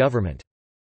forms of government.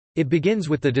 It begins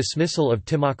with the dismissal of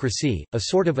timocracy, a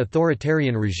sort of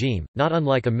authoritarian regime, not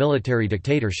unlike a military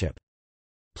dictatorship.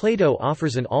 Plato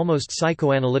offers an almost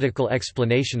psychoanalytical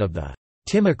explanation of the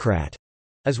timocrat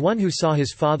as one who saw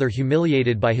his father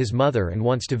humiliated by his mother and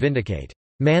wants to vindicate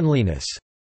manliness.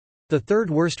 The third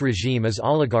worst regime is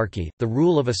oligarchy, the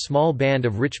rule of a small band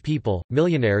of rich people,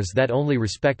 millionaires that only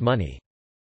respect money.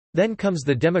 Then comes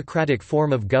the democratic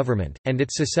form of government, and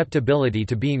its susceptibility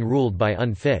to being ruled by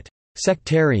unfit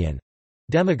sectarian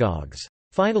demagogues.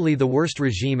 Finally, the worst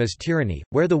regime is tyranny,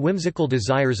 where the whimsical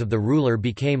desires of the ruler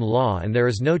became law and there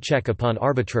is no check upon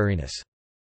arbitrariness.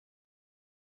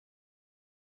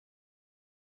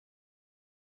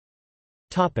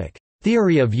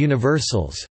 Theory of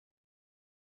universals.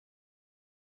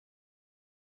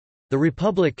 The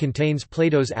Republic contains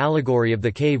Plato's allegory of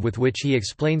the cave with which he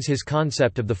explains his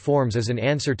concept of the forms as an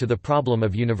answer to the problem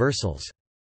of universals.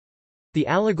 The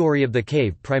allegory of the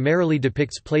cave primarily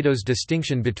depicts Plato's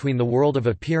distinction between the world of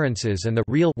appearances and the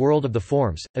real world of the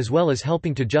forms, as well as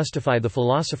helping to justify the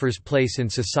philosopher's place in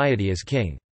society as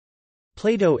king.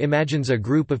 Plato imagines a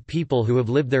group of people who have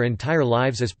lived their entire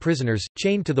lives as prisoners,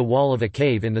 chained to the wall of a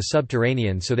cave in the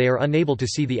subterranean so they are unable to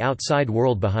see the outside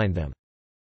world behind them.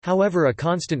 However, a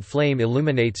constant flame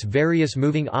illuminates various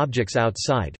moving objects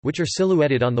outside, which are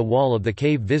silhouetted on the wall of the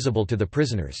cave visible to the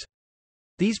prisoners.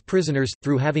 These prisoners,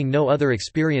 through having no other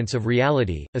experience of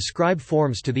reality, ascribe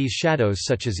forms to these shadows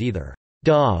such as either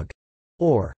dog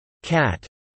or cat.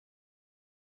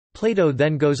 Plato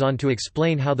then goes on to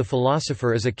explain how the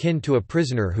philosopher is akin to a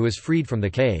prisoner who is freed from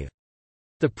the cave.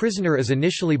 The prisoner is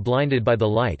initially blinded by the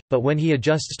light, but when he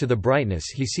adjusts to the brightness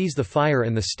he sees the fire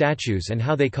and the statues and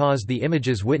how they caused the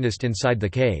images witnessed inside the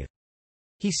cave.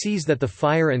 He sees that the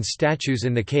fire and statues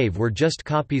in the cave were just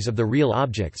copies of the real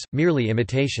objects, merely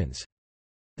imitations.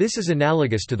 This is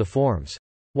analogous to the forms.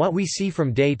 What we see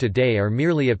from day to day are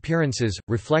merely appearances,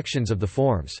 reflections of the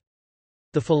forms.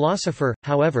 The philosopher,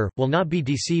 however, will not be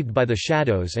deceived by the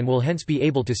shadows and will hence be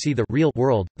able to see the real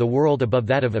world, the world above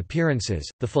that of appearances.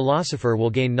 The philosopher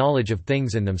will gain knowledge of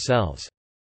things in themselves.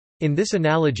 In this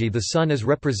analogy, the sun is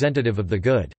representative of the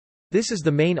good. This is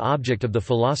the main object of the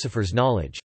philosopher's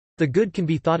knowledge. The good can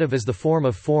be thought of as the form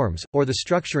of forms, or the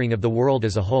structuring of the world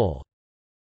as a whole.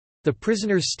 The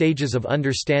prisoner's stages of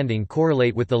understanding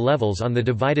correlate with the levels on the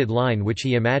divided line which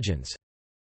he imagines.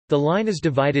 The line is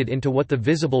divided into what the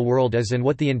visible world is and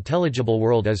what the intelligible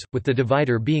world is, with the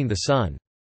divider being the sun.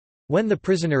 When the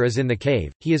prisoner is in the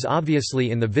cave, he is obviously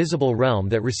in the visible realm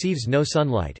that receives no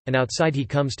sunlight, and outside he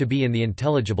comes to be in the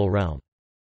intelligible realm.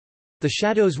 The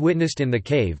shadows witnessed in the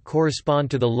cave correspond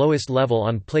to the lowest level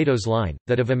on Plato's line,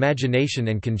 that of imagination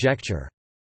and conjecture.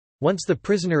 Once the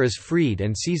prisoner is freed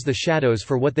and sees the shadows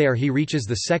for what they are, he reaches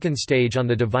the second stage on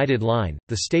the divided line,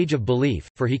 the stage of belief,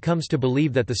 for he comes to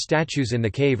believe that the statues in the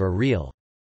cave are real.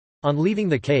 On leaving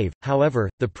the cave, however,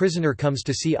 the prisoner comes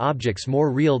to see objects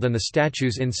more real than the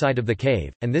statues inside of the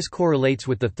cave, and this correlates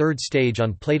with the third stage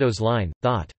on Plato's line,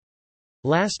 thought.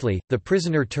 Lastly, the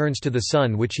prisoner turns to the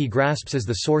sun, which he grasps as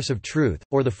the source of truth,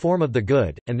 or the form of the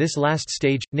good, and this last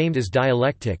stage, named as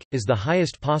dialectic, is the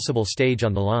highest possible stage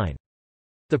on the line.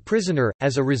 The prisoner,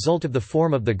 as a result of the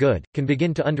form of the good, can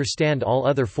begin to understand all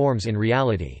other forms in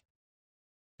reality.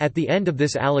 At the end of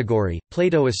this allegory,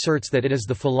 Plato asserts that it is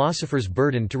the philosopher's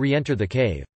burden to re-enter the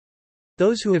cave.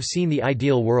 Those who have seen the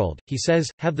ideal world, he says,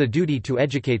 have the duty to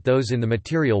educate those in the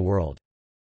material world.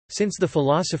 Since the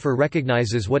philosopher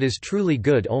recognizes what is truly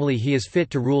good only, he is fit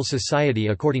to rule society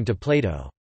according to Plato.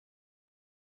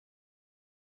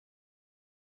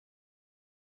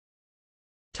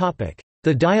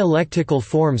 The dialectical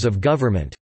forms of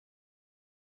government.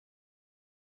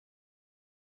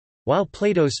 While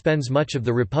Plato spends much of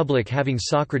the Republic having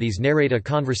Socrates narrate a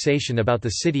conversation about the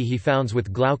city he founds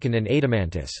with Glaucon and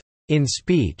Adeimantus in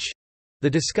speech, the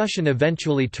discussion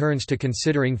eventually turns to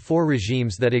considering four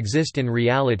regimes that exist in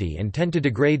reality and tend to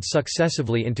degrade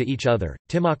successively into each other: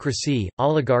 timocracy,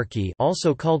 oligarchy,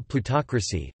 also called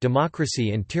plutocracy,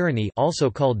 democracy, and tyranny, also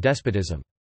called despotism.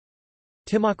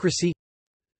 Timocracy.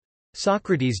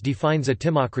 Socrates defines a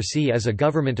timocracy as a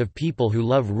government of people who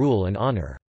love rule and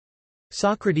honor.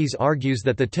 Socrates argues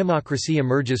that the timocracy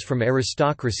emerges from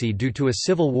aristocracy due to a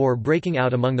civil war breaking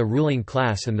out among the ruling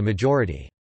class and the majority.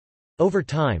 Over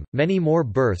time, many more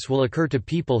births will occur to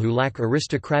people who lack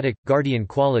aristocratic, guardian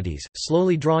qualities,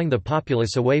 slowly drawing the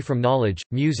populace away from knowledge,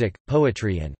 music,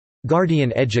 poetry and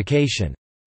guardian education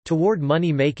toward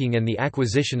money-making and the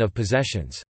acquisition of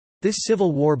possessions. This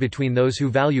civil war between those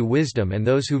who value wisdom and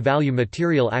those who value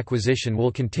material acquisition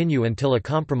will continue until a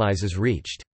compromise is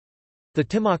reached. The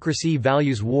timocracy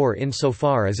values war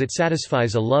insofar as it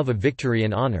satisfies a love of victory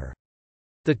and honor.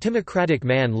 The timocratic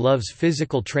man loves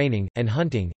physical training, and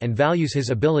hunting, and values his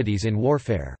abilities in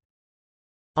warfare.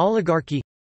 Oligarchy.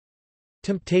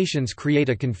 Temptations create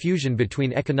a confusion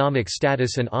between economic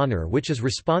status and honor, which is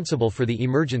responsible for the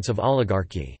emergence of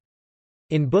oligarchy.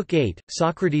 In Book VIII,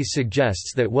 Socrates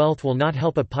suggests that wealth will not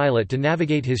help a pilot to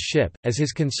navigate his ship, as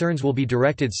his concerns will be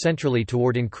directed centrally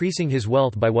toward increasing his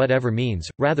wealth by whatever means,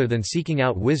 rather than seeking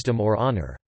out wisdom or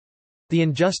honor. The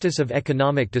injustice of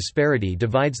economic disparity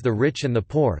divides the rich and the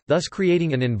poor, thus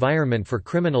creating an environment for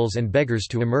criminals and beggars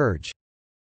to emerge.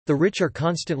 The rich are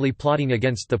constantly plotting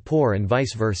against the poor and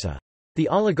vice versa. The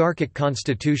oligarchic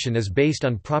constitution is based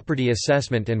on property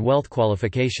assessment and wealth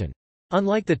qualification.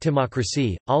 Unlike the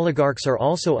timocracy, oligarchs are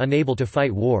also unable to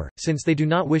fight war, since they do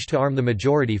not wish to arm the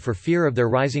majority for fear of their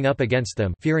rising up against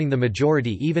them, fearing the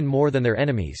majority even more than their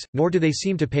enemies, nor do they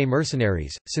seem to pay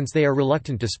mercenaries, since they are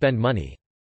reluctant to spend money.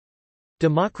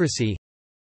 Democracy.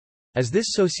 As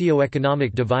this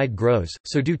socio-economic divide grows,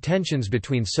 so do tensions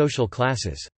between social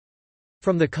classes.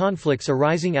 From the conflicts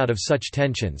arising out of such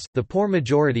tensions, the poor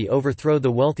majority overthrow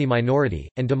the wealthy minority,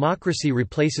 and democracy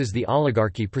replaces the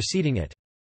oligarchy preceding it.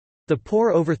 The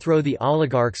poor overthrow the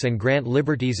oligarchs and grant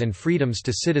liberties and freedoms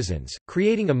to citizens,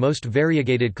 creating a most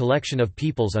variegated collection of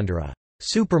peoples under a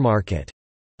supermarket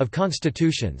of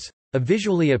constitutions. A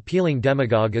visually appealing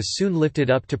demagogue is soon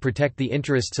lifted up to protect the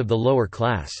interests of the lower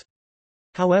class.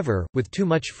 However, with too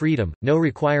much freedom, no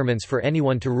requirements for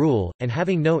anyone to rule, and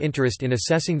having no interest in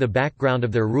assessing the background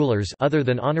of their rulers other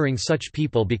than honoring such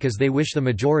people because they wish the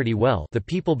majority well, the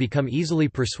people become easily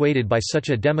persuaded by such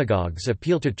a demagogue's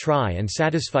appeal to try and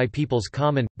satisfy people's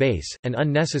common, base, and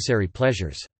unnecessary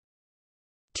pleasures.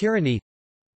 Tyranny.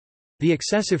 The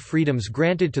excessive freedoms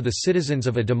granted to the citizens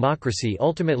of a democracy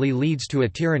ultimately leads to a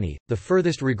tyranny, the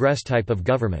furthest regress type of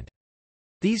government.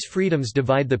 These freedoms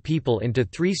divide the people into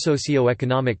three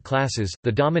socio-economic classes: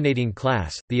 the dominating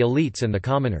class, the elites and the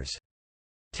commoners.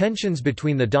 Tensions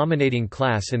between the dominating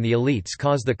class and the elites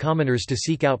cause the commoners to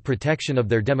seek out protection of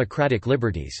their democratic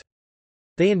liberties.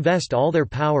 They invest all their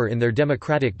power in their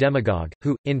democratic demagogue,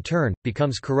 who, in turn,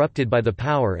 becomes corrupted by the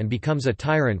power and becomes a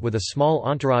tyrant with a small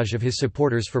entourage of his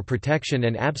supporters for protection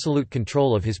and absolute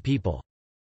control of his people.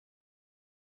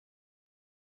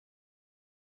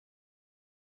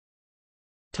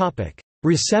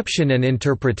 Reception and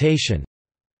interpretation.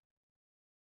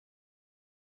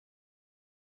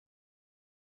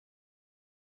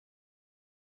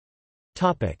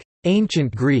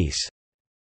 Ancient Greece.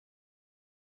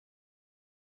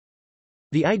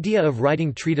 The idea of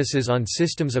writing treatises on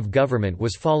systems of government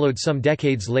was followed some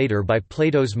decades later by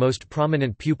Plato's most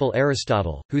prominent pupil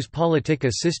Aristotle, whose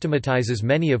Politica systematizes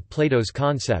many of Plato's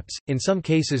concepts, in some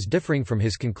cases differing from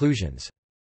his conclusions.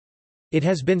 It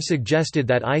has been suggested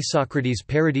that Isocrates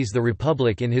parodies the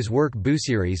Republic in his work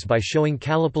Busiris by showing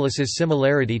Callipolis's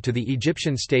similarity to the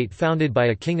Egyptian state founded by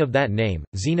a king of that name.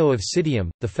 Zeno of Citium,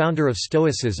 the founder of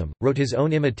Stoicism, wrote his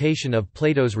own imitation of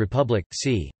Plato's Republic,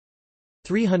 c.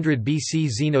 300 BC.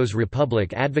 Zeno's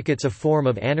Republic advocates a form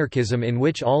of anarchism in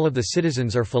which all of the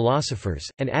citizens are philosophers,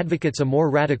 and advocates a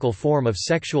more radical form of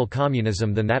sexual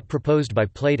communism than that proposed by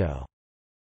Plato.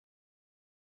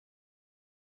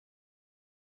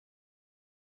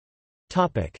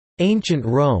 Ancient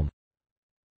Rome.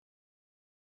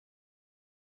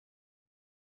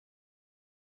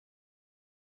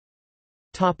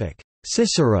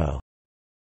 Cicero.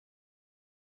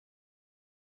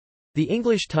 The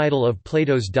English title of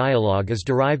Plato's dialogue is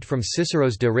derived from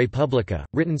Cicero's De Republica,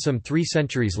 written some 3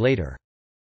 centuries later.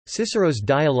 Cicero's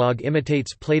dialogue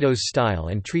imitates Plato's style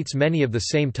and treats many of the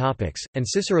same topics, and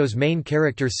Cicero's main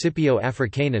character Scipio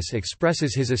Africanus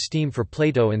expresses his esteem for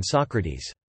Plato and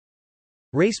Socrates.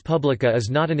 Res Publica is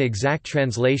not an exact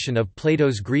translation of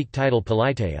Plato's Greek title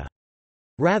Politeia.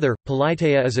 Rather,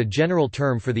 politeia is a general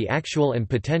term for the actual and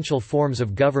potential forms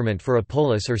of government for a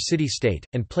polis or city-state,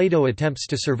 and Plato attempts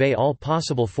to survey all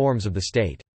possible forms of the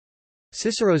state.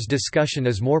 Cicero's discussion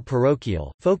is more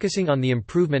parochial, focusing on the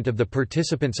improvement of the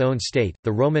participant's own state,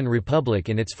 the Roman Republic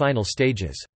in its final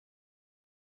stages.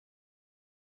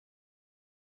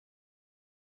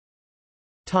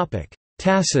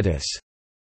 Tacitus.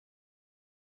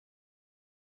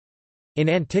 In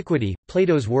antiquity,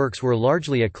 Plato's works were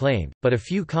largely acclaimed, but a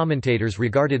few commentators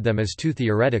regarded them as too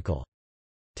theoretical.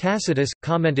 Tacitus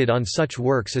commented on such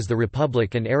works as the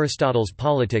Republic and Aristotle's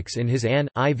Politics in his Ann.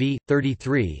 IV.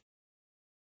 33.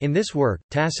 In this work,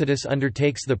 Tacitus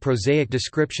undertakes the prosaic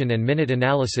description and minute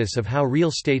analysis of how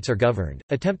real states are governed,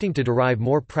 attempting to derive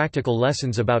more practical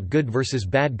lessons about good versus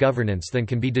bad governance than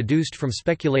can be deduced from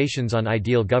speculations on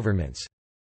ideal governments.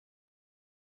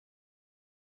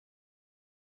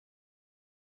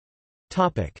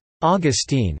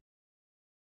 Augustine.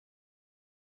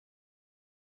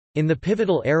 In the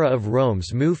pivotal era of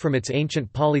Rome's move from its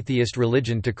ancient polytheist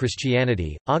religion to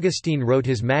Christianity, Augustine wrote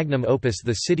his magnum opus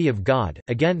The City of God.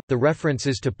 Again, the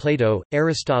references to Plato,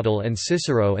 Aristotle and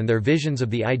Cicero and their visions of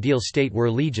the ideal state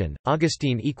were legion.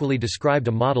 Augustine equally described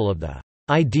a model of the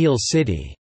ideal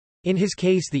city, in his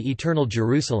case the eternal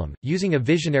Jerusalem, using a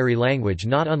visionary language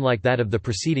not unlike that of the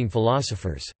preceding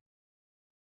philosophers.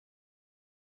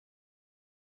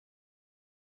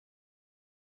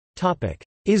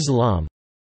 Islam.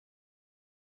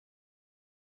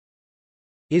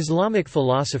 Islamic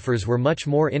philosophers were much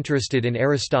more interested in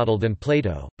Aristotle than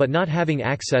Plato, but not having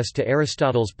access to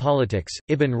Aristotle's Politics,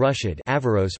 Ibn Rushd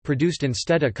Averroes produced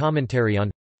instead a commentary on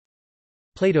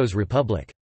Plato's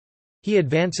Republic. He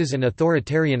advances an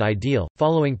authoritarian ideal,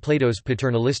 following Plato's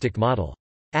paternalistic model.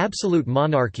 Absolute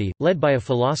monarchy, led by a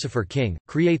philosopher-king,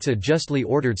 creates a justly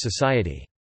ordered society.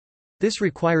 This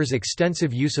requires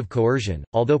extensive use of coercion,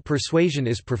 although persuasion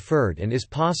is preferred and is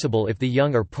possible if the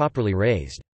young are properly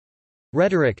raised.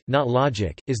 Rhetoric, not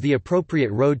logic, is the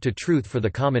appropriate road to truth for the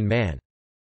common man.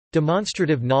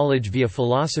 Demonstrative knowledge via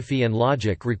philosophy and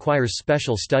logic requires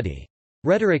special study.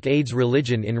 Rhetoric aids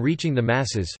religion in reaching the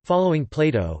masses. Following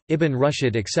Plato, Ibn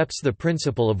Rushd accepts the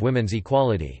principle of women's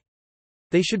equality.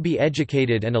 They should be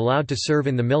educated and allowed to serve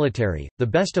in the military, the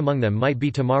best among them might be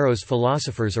tomorrow's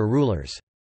philosophers or rulers.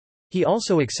 He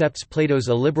also accepts Plato's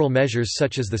illiberal measures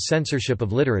such as the censorship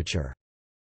of literature.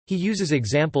 He uses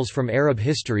examples from Arab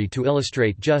history to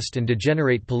illustrate just and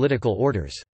degenerate political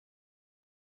orders.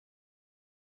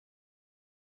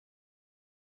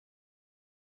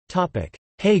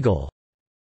 Hegel.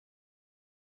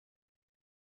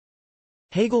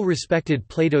 Hegel respected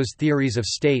Plato's theories of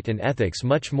state and ethics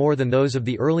much more than those of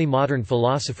the early modern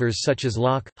philosophers such as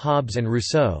Locke, Hobbes and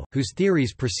Rousseau, whose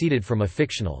theories proceeded from a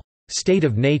fictional state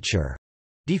of nature,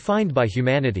 defined by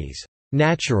humanity's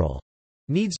natural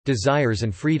needs, desires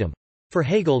and freedom. For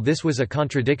Hegel this was a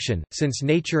contradiction, since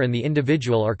nature and the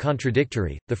individual are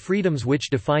contradictory. The freedoms which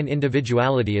define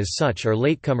individuality as such are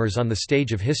latecomers on the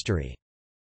stage of history.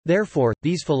 Therefore,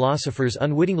 these philosophers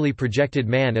unwittingly projected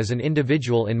man as an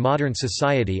individual in modern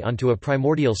society onto a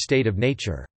primordial state of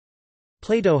nature.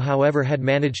 Plato, however, had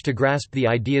managed to grasp the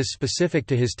ideas specific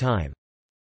to his time.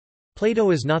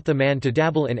 Plato is not the man to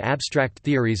dabble in abstract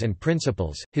theories and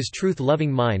principles. His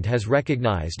truth-loving mind has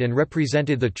recognized and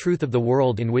represented the truth of the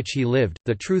world in which he lived,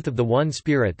 the truth of the one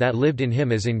spirit that lived in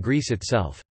him as in Greece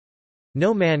itself.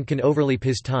 No man can overleap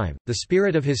his time, the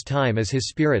spirit of his time is his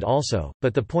spirit also,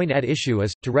 but the point at issue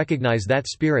is, to recognize that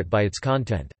spirit by its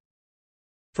content.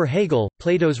 For Hegel,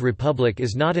 Plato's Republic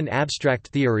is not an abstract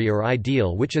theory or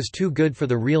ideal which is too good for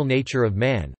the real nature of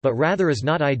man, but rather is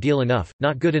not ideal enough,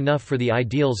 not good enough for the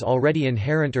ideals already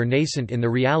inherent or nascent in the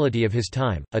reality of his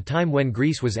time, a time when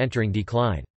Greece was entering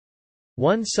decline.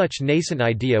 One such nascent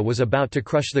idea was about to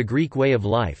crush the Greek way of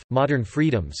life, modern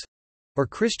freedoms—or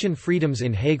Christian freedoms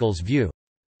in Hegel's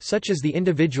view—such as the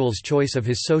individual's choice of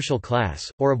his social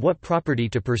class, or of what property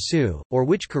to pursue, or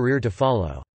which career to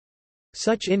follow.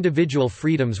 Such individual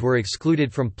freedoms were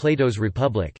excluded from Plato's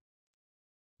Republic.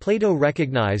 Plato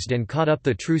recognized and caught up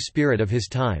the true spirit of his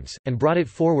times, and brought it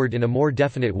forward in a more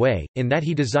definite way, in that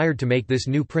he desired to make this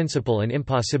new principle an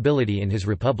impossibility in his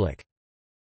Republic.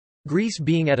 Greece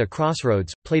being at a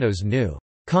crossroads, Plato's new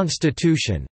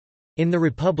constitution in the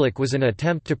Republic was an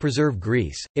attempt to preserve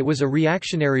Greece. It was a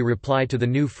reactionary reply to the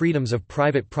new freedoms of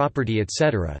private property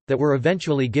etc., that were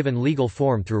eventually given legal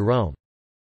form through Rome.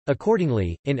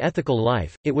 Accordingly, in ethical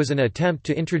life, it was an attempt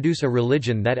to introduce a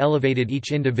religion that elevated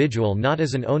each individual not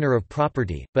as an owner of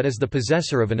property, but as the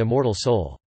possessor of an immortal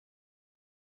soul.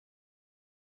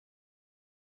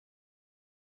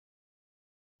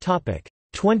 Topic: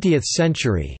 20th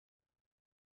century.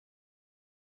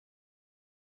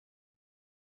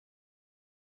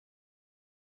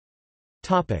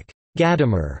 Topic: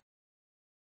 Gadamer.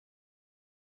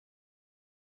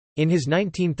 In his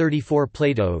 1934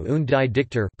 Plato und die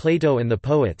Dichter, Plato and the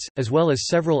Poets, as well as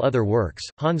several other works,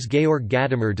 Hans-Georg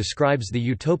Gadamer describes the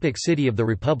utopic city of the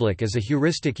Republic as a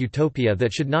heuristic utopia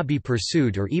that should not be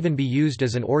pursued or even be used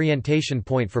as an orientation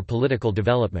point for political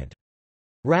development.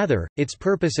 Rather, its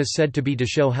purpose is said to be to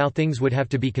show how things would have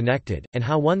to be connected, and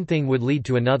how one thing would lead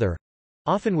to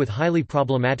another—often with highly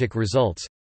problematic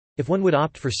results—if one would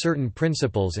opt for certain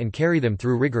principles and carry them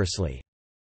through rigorously.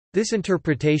 This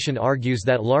interpretation argues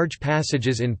that large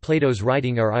passages in Plato's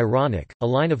writing are ironic, a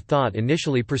line of thought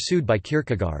initially pursued by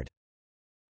Kierkegaard.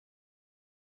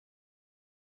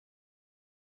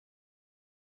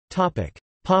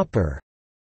 Popper.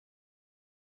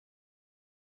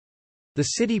 The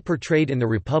city portrayed in the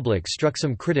Republic struck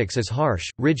some critics as harsh,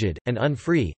 rigid, and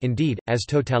unfree, indeed, as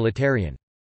totalitarian.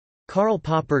 Karl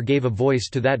Popper gave a voice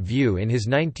to that view in his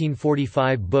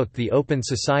 1945 book The Open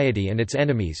Society and Its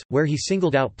Enemies, where he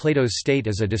singled out Plato's state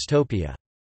as a dystopia.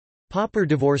 Popper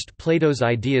divorced Plato's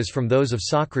ideas from those of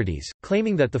Socrates,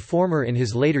 claiming that the former in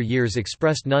his later years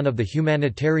expressed none of the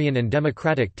humanitarian and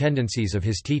democratic tendencies of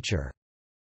his teacher.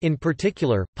 In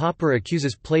particular, Popper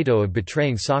accuses Plato of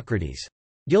betraying Socrates.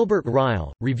 Gilbert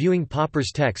Ryle, reviewing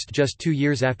Popper's text just 2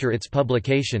 years after its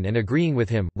publication and agreeing with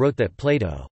him, wrote that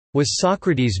Plato was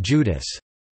Socrates' Judas.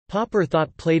 Popper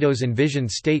thought Plato's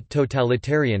envisioned state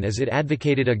totalitarian as it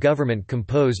advocated a government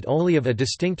composed only of a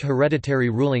distinct hereditary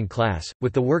ruling class,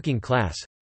 with the working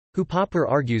class—who Popper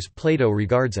argues Plato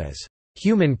regards as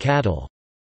human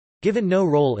cattle—given no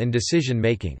role in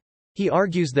decision-making. He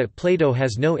argues that Plato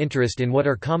has no interest in what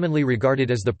are commonly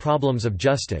regarded as the problems of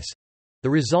justice—the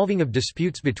resolving of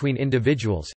disputes between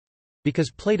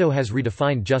individuals—because Plato has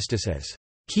redefined justice as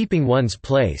keeping one's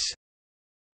place.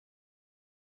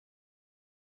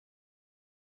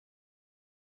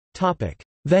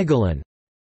 Voegelin.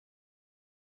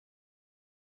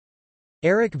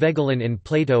 Eric Voegelin in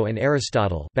Plato and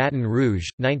Aristotle, Baton Rouge,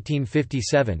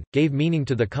 1957, gave meaning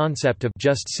to the concept of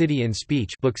just city in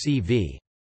speech, books ev.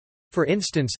 For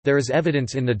instance, there is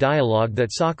evidence in the dialogue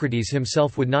that Socrates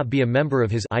himself would not be a member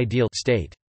of his ideal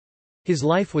state. His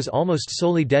life was almost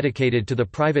solely dedicated to the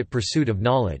private pursuit of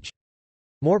knowledge.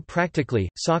 More practically,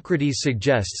 Socrates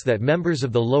suggests that members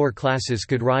of the lower classes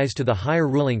could rise to the higher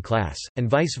ruling class, and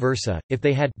vice versa, if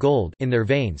they had gold in their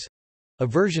veins—a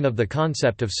version of the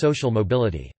concept of social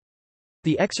mobility.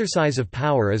 The exercise of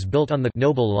power is built on the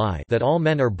noble lie that all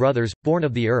men are brothers, born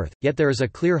of the earth, yet there is a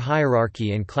clear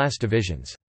hierarchy and class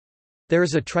divisions. There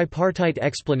is a tripartite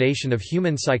explanation of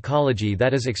human psychology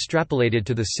that is extrapolated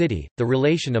to the city, the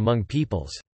relation among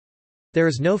peoples. There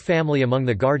is no family among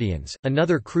the guardians,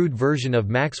 another crude version of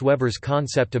Max Weber's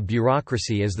concept of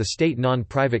bureaucracy as the state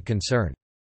non-private concern.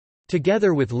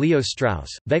 Together with Leo Strauss,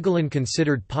 Voegelin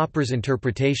considered Popper's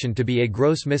interpretation to be a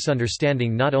gross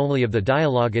misunderstanding not only of the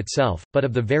dialogue itself, but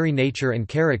of the very nature and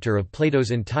character of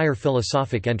Plato's entire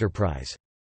philosophic enterprise.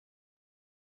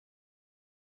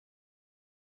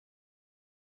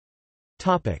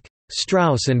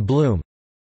 Strauss and Bloom.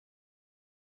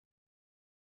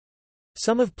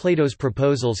 Some of Plato's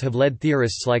proposals have led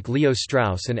theorists like Leo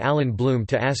Strauss and Alan Bloom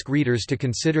to ask readers to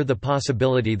consider the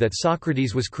possibility that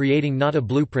Socrates was creating not a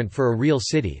blueprint for a real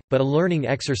city, but a learning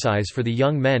exercise for the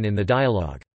young men in the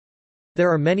dialogue.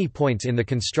 There are many points in the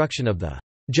construction of the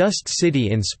just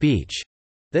city in speech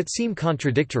that seem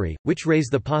contradictory, which raise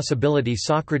the possibility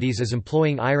Socrates is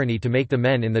employing irony to make the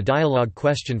men in the dialogue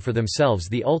question for themselves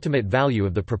the ultimate value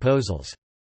of the proposals.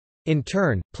 In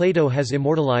turn, Plato has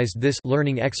immortalized this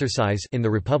learning exercise in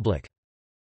the Republic.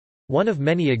 One of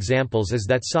many examples is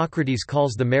that Socrates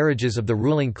calls the marriages of the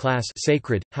ruling class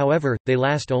sacred, however, they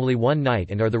last only one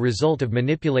night and are the result of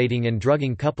manipulating and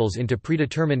drugging couples into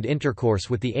predetermined intercourse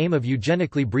with the aim of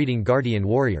eugenically breeding guardian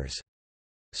warriors.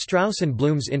 Strauss and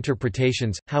Bloom's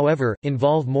interpretations, however,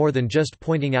 involve more than just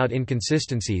pointing out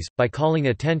inconsistencies. By calling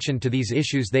attention to these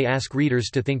issues, they ask readers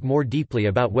to think more deeply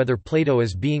about whether Plato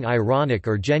is being ironic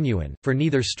or genuine, for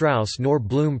neither Strauss nor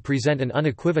Bloom present an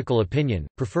unequivocal opinion,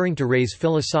 preferring to raise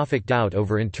philosophic doubt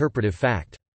over interpretive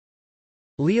fact.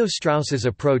 Leo Strauss's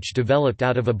approach developed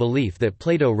out of a belief that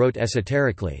Plato wrote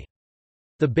esoterically.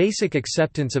 The basic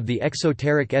acceptance of the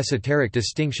exoteric-esoteric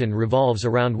distinction revolves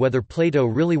around whether Plato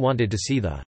really wanted to see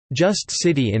the just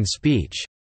city in speech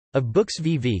of Books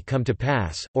VIII come to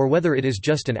pass, or whether it is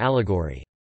just an allegory.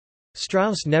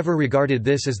 Strauss never regarded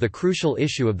this as the crucial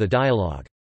issue of the dialogue.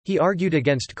 He argued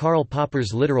against Karl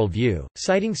Popper's literal view,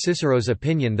 citing Cicero's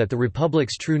opinion that the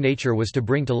Republic's true nature was to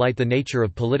bring to light the nature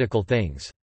of political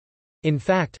things. In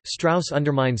fact, Strauss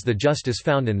undermines the justice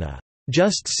found in the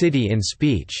just city in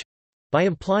speech. By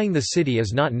implying the city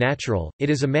is not natural, it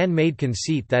is a man-made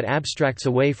conceit that abstracts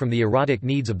away from the erotic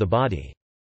needs of the body.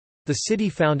 The city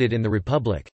founded in the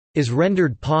Republic is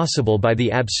rendered possible by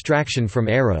the abstraction from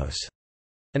eros.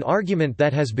 An argument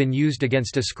that has been used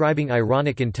against ascribing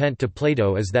ironic intent to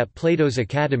Plato is that Plato's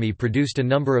academy produced a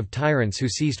number of tyrants who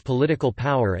seized political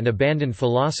power and abandoned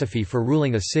philosophy for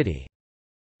ruling a city.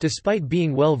 Despite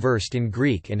being well versed in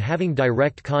Greek and having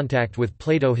direct contact with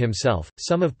Plato himself,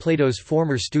 some of Plato's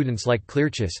former students like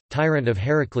Clearchus, tyrant of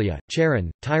Heraclea,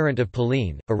 Charon, tyrant of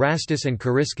Pellene, Erastus and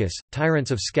Coriscus, tyrants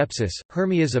of Skepsis,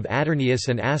 Hermias of Adarneus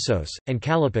and Assos, and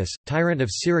Callippus, tyrant of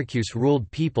Syracuse,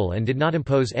 ruled people and did not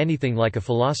impose anything like a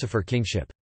philosopher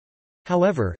kingship.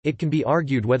 However, it can be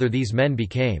argued whether these men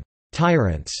became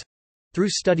tyrants through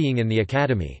studying in the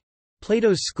academy.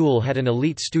 Plato's school had an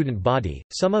elite student body,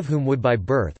 some of whom would by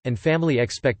birth, and family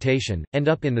expectation, end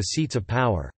up in the seats of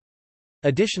power.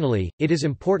 Additionally, it is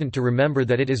important to remember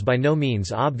that it is by no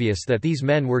means obvious that these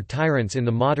men were tyrants in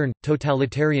the modern,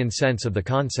 totalitarian sense of the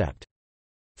concept.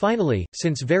 Finally,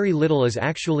 since very little is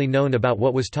actually known about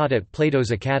what was taught at Plato's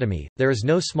academy, there is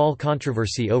no small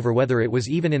controversy over whether it was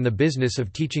even in the business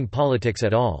of teaching politics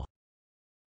at all.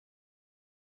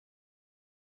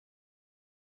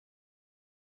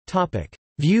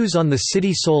 Views on the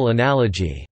city-soul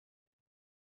analogy.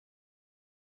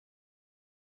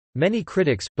 Many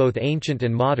critics, both ancient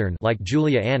and modern, like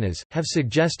Julia Annas, have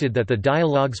suggested that the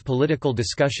dialogue's political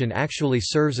discussion actually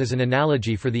serves as an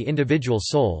analogy for the individual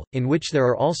soul, in which there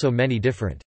are also many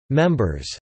different members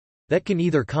that can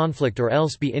either conflict or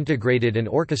else be integrated and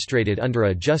orchestrated under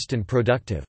a just and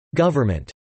productive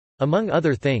government. Among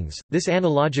other things, this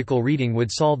analogical reading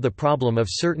would solve the problem of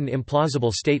certain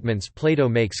implausible statements Plato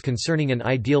makes concerning an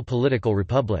ideal political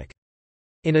republic.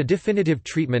 In a definitive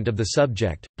treatment of the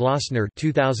subject, Blossner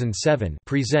 2007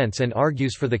 presents and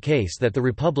argues for the case that the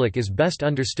republic is best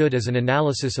understood as an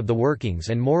analysis of the workings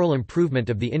and moral improvement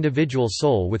of the individual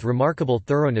soul with remarkable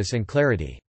thoroughness and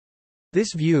clarity.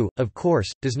 This view, of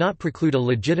course, does not preclude a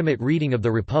legitimate reading of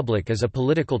the Republic as a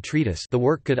political treatise. The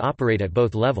work could operate at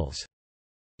both levels.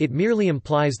 It merely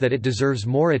implies that it deserves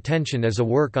more attention as a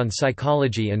work on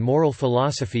psychology and moral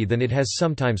philosophy than it has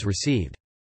sometimes received.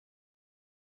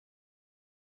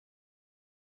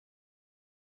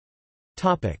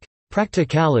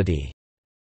 Practicality.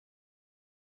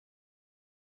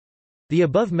 The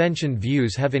above-mentioned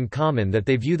views have in common that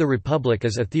they view the Republic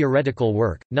as a theoretical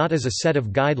work, not as a set of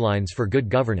guidelines for good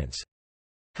governance.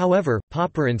 However,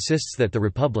 Popper insists that the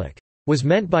Republic was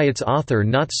meant by its author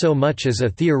not so much as a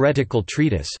theoretical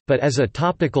treatise, but as a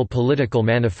topical political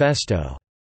manifesto.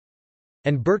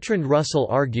 And Bertrand Russell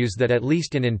argues that at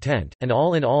least in intent, and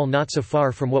all in all not so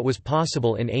far from what was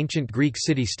possible in ancient Greek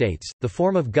city-states, the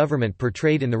form of government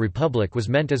portrayed in the Republic was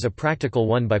meant as a practical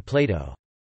one by Plato.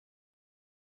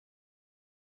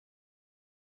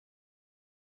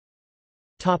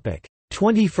 Topic: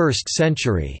 21st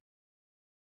century.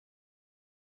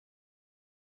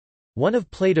 One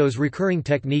of Plato's recurring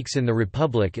techniques in the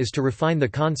Republic is to refine the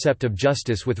concept of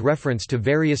justice with reference to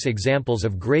various examples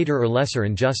of greater or lesser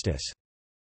injustice.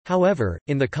 However,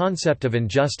 in the concept of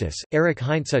injustice, Erich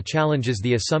Heinze challenges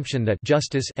the assumption that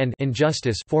justice and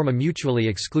injustice form a mutually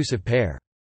exclusive pair.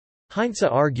 Heinze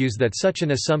argues that such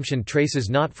an assumption traces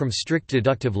not from strict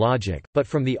deductive logic, but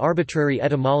from the arbitrary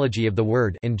etymology of the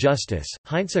word injustice.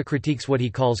 Heinze critiques what he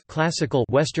calls classical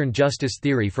Western justice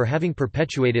theory for having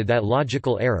perpetuated that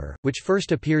logical error, which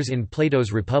first appears in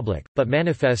Plato's Republic, but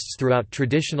manifests throughout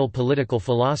traditional political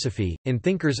philosophy, in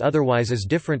thinkers otherwise as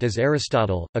different as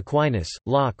Aristotle, Aquinas,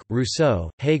 Locke,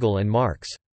 Rousseau, Hegel and Marx.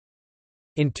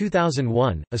 In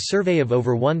 2001, a survey of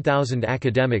over 1,000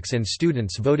 academics and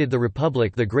students voted the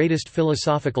Republic the greatest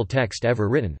philosophical text ever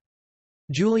written.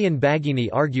 Julian Baggini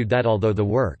argued that although the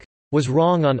work was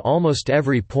wrong on almost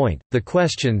every point, the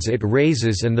questions it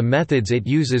raises and the methods it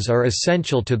uses are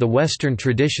essential to the Western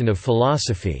tradition of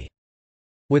philosophy.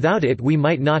 Without it we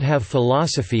might not have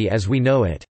philosophy as we know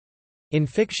it. In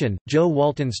fiction, Joe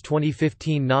Walton's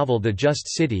 2015 novel The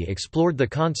Just City explored the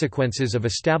consequences of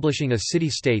establishing a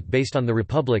city-state based on the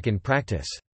Republic in practice.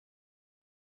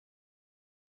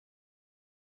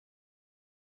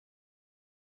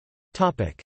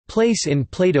 Place in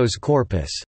Plato's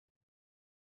corpus.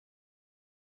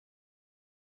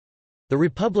 The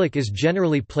Republic is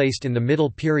generally placed in the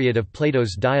middle period of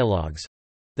Plato's dialogues.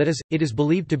 That is, it is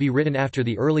believed to be written after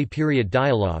the early period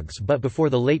dialogues but before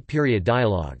the late period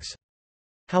dialogues.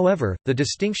 However, the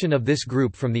distinction of this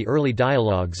group from the early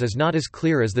dialogues is not as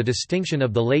clear as the distinction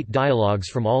of the late dialogues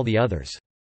from all the others.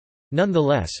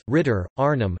 Nonetheless, Ritter,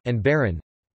 Arnhem, and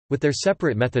Baron—with their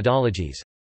separate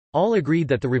methodologies—all agreed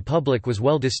that the Republic was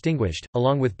well distinguished,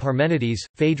 along with Parmenides,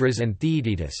 Phaedrus and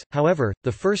Theaetetus. However,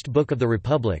 the first book of the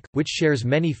Republic, which shares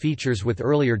many features with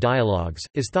earlier dialogues,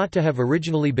 is thought to have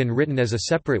originally been written as a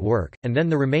separate work, and then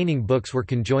the remaining books were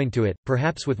conjoined to it,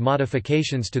 perhaps with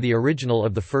modifications to the original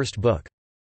of the first book.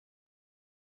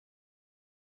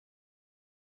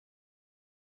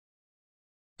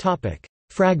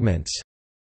 Fragments.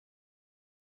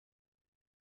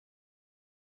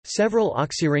 Several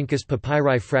Oxyrhynchus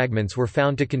papyri fragments were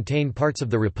found to contain parts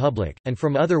of the Republic, and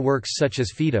from other works such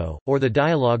as Phaedo, or the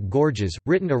Dialogue Gorgias,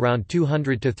 written around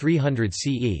 200 to 300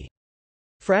 CE.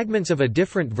 Fragments of a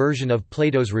different version of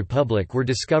Plato's Republic were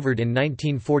discovered in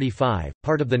 1945,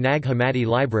 part of the Nag Hammadi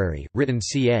Library, written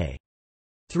ca.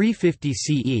 350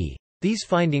 CE. These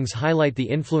findings highlight the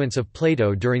influence of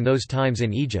Plato during those times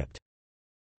in Egypt.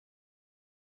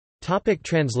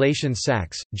 Translation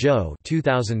Sachs, Joe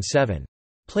 2007.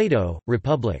 Plato,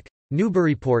 Republic.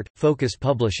 Newburyport, Focus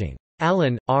Publishing.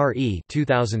 Allen, R. E.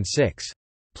 2006.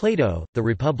 Plato, The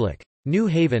Republic. New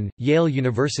Haven, Yale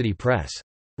University Press.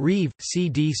 Reeve,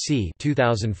 C.D.C.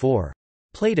 2004.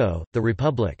 Plato, The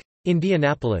Republic.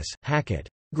 Indianapolis, Hackett.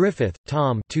 Griffith,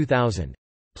 Tom 2000.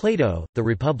 Plato, The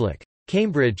Republic.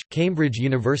 Cambridge, Cambridge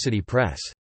University Press.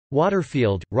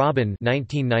 Waterfield, Robin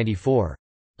 1994.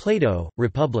 Plato,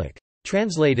 Republic.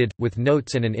 Translated, with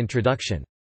notes and an introduction.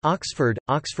 Oxford,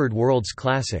 Oxford World's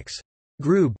Classics.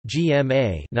 Grube,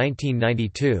 G.M.A.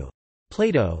 1992.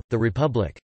 Plato, The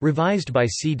Republic. Revised by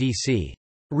C.D.C.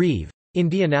 Reeve.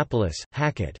 Indianapolis,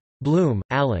 Hackett. Bloom,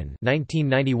 Alan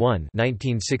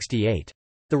 1991–1968.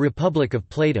 The Republic of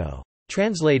Plato.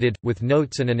 Translated, with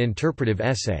notes and an interpretive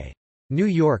essay. New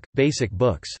York, Basic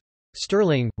Books.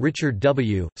 Sterling, Richard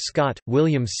W., Scott,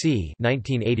 William C.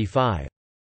 1985.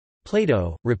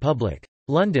 Plato, Republic.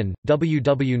 London, W.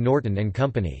 W. Norton and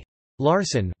Company.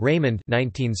 Larson, Raymond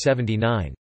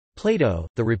 1979. Plato,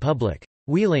 The Republic.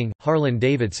 Wheeling, Harlan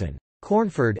Davidson.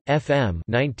 Cornford, F.M.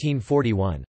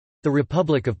 1941. The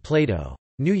Republic of Plato.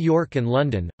 New York and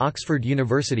London, Oxford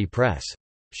University Press.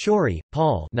 Shorey,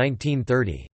 Paul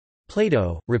 1930.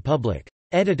 Plato, Republic.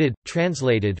 Edited,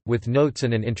 translated, with notes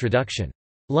and an introduction.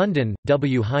 London,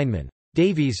 W. Heinemann.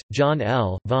 Davies, John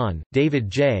L., Vaughan, David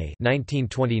J.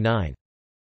 1929.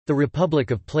 The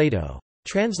Republic of Plato.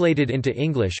 Translated into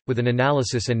English, with an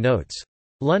analysis and notes.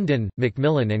 London,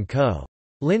 Macmillan and Co.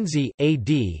 Lindsay, A.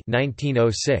 D.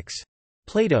 1906.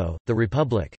 Plato, The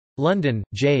Republic. London,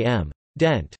 J. M.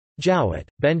 Dent. Jowett,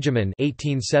 Benjamin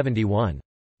 1871.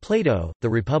 Plato, The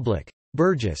Republic.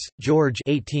 Burgess, George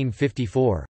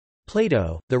 1854.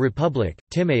 Plato, The Republic,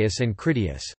 Timaeus and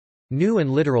Critias. New and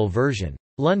Literal Version.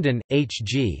 London, H.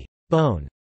 G. Bone.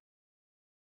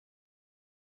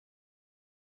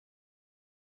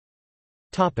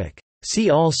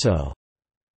 See also.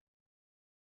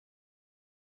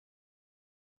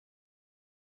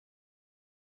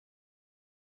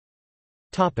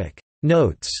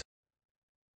 Notes.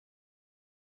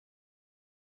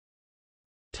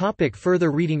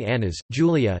 Further reading. Annas,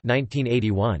 Julia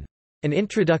 1981. An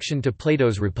Introduction to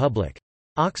Plato's Republic.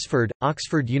 Oxford,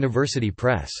 Oxford University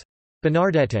Press.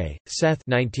 Bernardete, Seth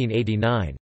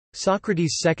 1989.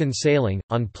 Socrates' Second Sailing,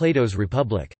 on Plato's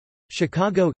Republic.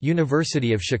 Chicago,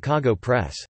 University of Chicago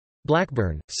Press.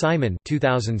 Blackburn, Simon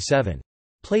 2007.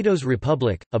 Plato's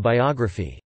Republic, A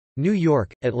Biography. New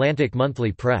York, Atlantic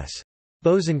Monthly Press.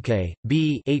 Bosanquet,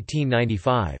 B.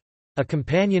 1895. A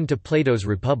Companion to Plato's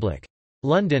Republic.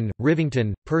 London,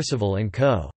 Rivington, Percival &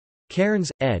 Co.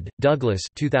 Cairns, ed., Douglas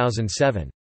 2007.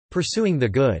 Pursuing the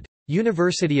Good.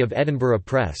 University of Edinburgh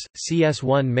Press,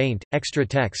 CS1 maint, extra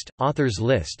text, authors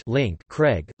list link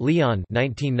Craig, Leon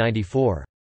 1994.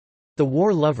 The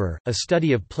War Lover, A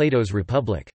Study of Plato's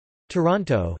Republic.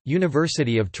 Toronto,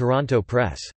 University of Toronto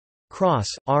Press. Cross,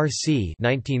 R.C.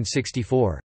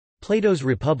 1964. Plato's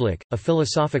Republic, A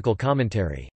Philosophical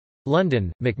Commentary.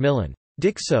 London, Macmillan.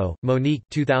 Dixot, Monique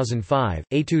 2005,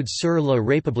 Études sur la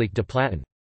République de Platon.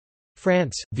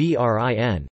 France,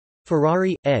 VRIN.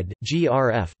 Ferrari, ed.,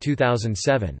 GRF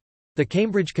 2007. The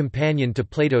Cambridge Companion to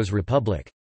Plato's Republic.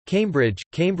 Cambridge,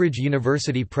 Cambridge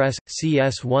University Press,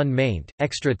 CS1 maint,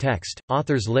 extra text,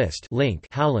 authors list link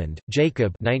Howland,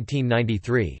 Jacob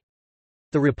 1993.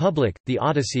 The Republic, The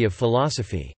Odyssey of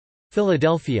Philosophy.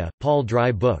 Philadelphia, Paul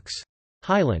Dry Books.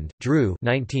 Hyland, Drew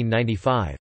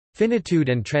 1995. Finitude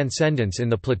and Transcendence in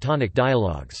the Platonic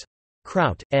Dialogues.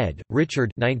 Kraut, ed.,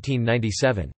 Richard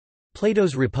 1997.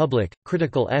 Plato's Republic,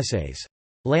 Critical Essays.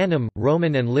 Lanham,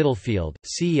 Roman and Littlefield,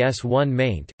 CS1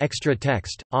 maint, extra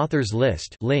text, authors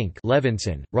list link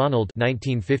Levinson, Ronald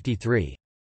 1953.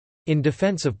 In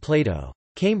Defense of Plato.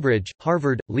 Cambridge,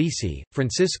 Harvard, Lisi,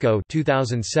 Francisco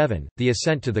 2007, The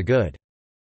Ascent to the Good.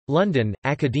 London,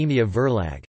 Academia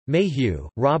Verlag. Mayhew,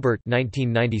 Robert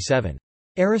 1997.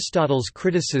 Aristotle's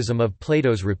Criticism of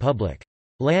Plato's Republic.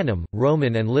 Lanham,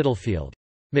 Roman and Littlefield.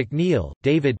 McNeil,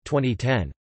 David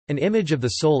 2010. An Image of the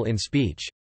Soul in Speech.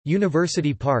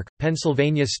 University Park,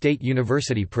 Pennsylvania State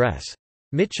University Press.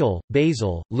 Mitchell,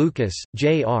 Basil, Lucas,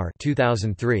 J.R.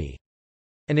 2003.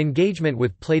 An Engagement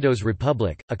with Plato's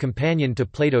Republic, A Companion to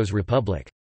Plato's Republic.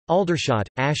 Aldershot,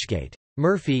 Ashgate.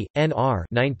 Murphy, N.R.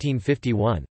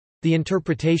 1951. The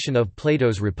Interpretation of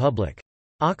Plato's Republic.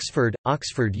 Oxford,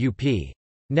 Oxford UP.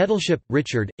 Nettleship,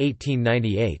 Richard,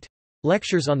 1898.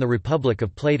 Lectures on the Republic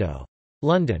of Plato.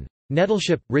 London.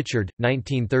 Nettleship, Richard,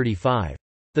 1935.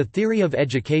 The Theory of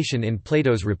Education in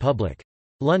Plato's Republic.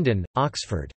 London,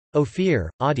 Oxford.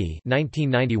 Ophir, Adi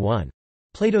 1991.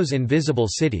 Plato's Invisible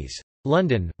Cities.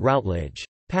 London, Routledge.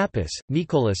 Pappas,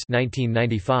 Nicholas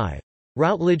 1995.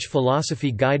 Routledge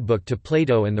Philosophy Guidebook to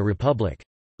Plato and the Republic.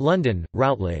 London,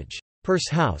 Routledge. Peirce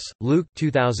House, Luke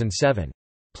 2007.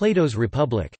 Plato's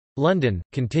Republic. London,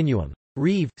 Continuum.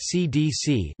 Reeve,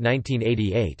 C.D.C.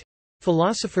 1988.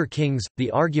 Philosopher Kings,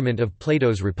 The Argument of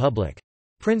Plato's Republic.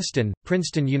 Princeton,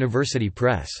 Princeton University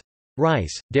Press.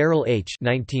 Rice, Darrell H.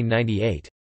 1998.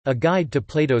 A Guide to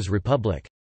Plato's Republic.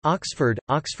 Oxford,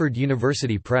 Oxford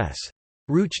University Press.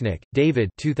 Ruchnick, David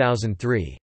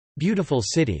 2003. Beautiful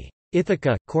City.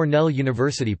 Ithaca, Cornell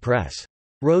University Press.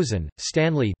 Rosen,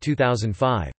 Stanley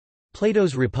 2005.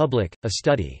 Plato's Republic, A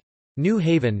Study. New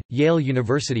Haven, Yale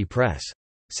University Press.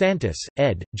 Santos,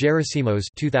 ed., Gerasimos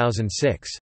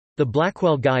 2006. The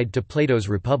Blackwell Guide to Plato's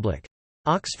Republic.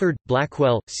 Oxford,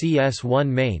 Blackwell, CS1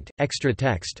 maint, extra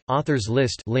text, authors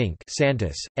list link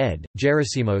Santos, ed.,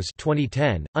 Gerasimos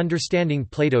 2010, Understanding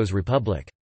Plato's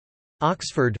Republic.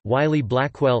 Oxford, Wiley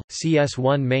Blackwell,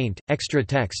 CS1 maint, extra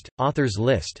text, authors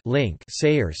list link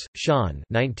Sayers, Sean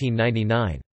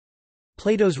 1999.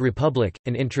 Plato's Republic,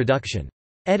 An Introduction.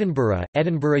 Edinburgh,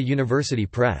 Edinburgh University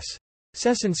Press.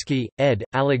 Sesinski, ed.,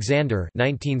 Alexander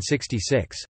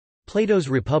 1966. Plato's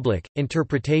Republic,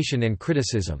 Interpretation and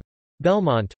Criticism.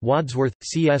 Belmont, Wadsworth,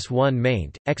 CS1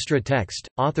 maint, extra text,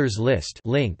 authors list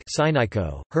link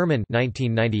Sinaico, Herman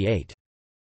 1998.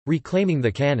 Reclaiming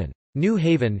the Canon. New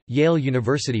Haven, Yale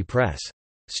University Press.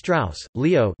 Strauss,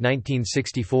 Leo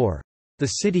 1964. The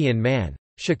City and Man.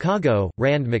 Chicago,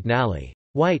 Rand McNally.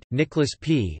 White, Nicholas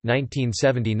P.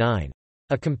 1979.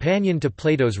 A Companion to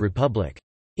Plato's Republic.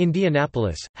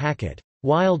 Indianapolis, Hackett.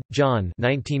 Wild, John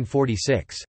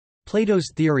 1946.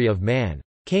 Plato's Theory of Man.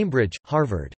 Cambridge,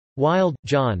 Harvard. Wild,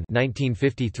 John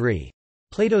 1953.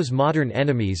 Plato's Modern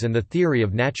Enemies and the Theory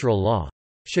of Natural Law.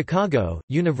 Chicago,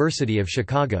 University of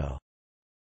Chicago.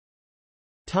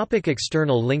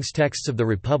 External links. Texts of the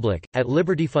Republic, at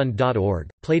libertyfund.org,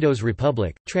 Plato's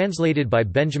Republic, translated by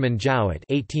Benjamin Jowett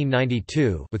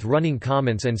 1892 with running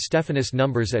comments and Stephanus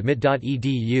numbers at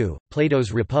mit.edu,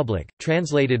 Plato's Republic,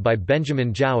 translated by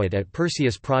Benjamin Jowett at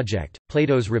Perseus Project,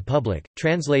 Plato's Republic,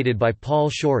 translated by Paul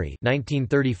Shorey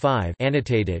 1935,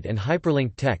 annotated and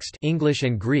hyperlinked text English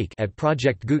and Greek at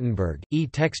Project Gutenberg,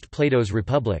 e-text Plato's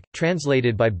Republic,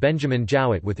 translated by Benjamin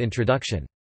Jowett with introduction.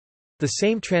 The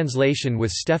same translation with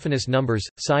Stephanus numbers,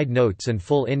 side notes and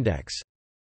full index.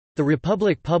 The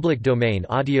Republic public domain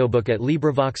audiobook at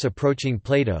LibriVox Approaching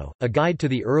Plato, A Guide to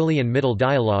the Early and Middle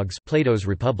Dialogues Plato's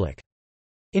Republic.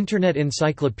 Internet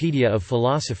Encyclopedia of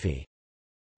Philosophy.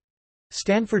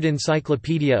 Stanford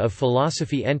Encyclopedia of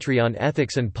Philosophy entry on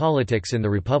ethics and politics in the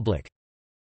Republic.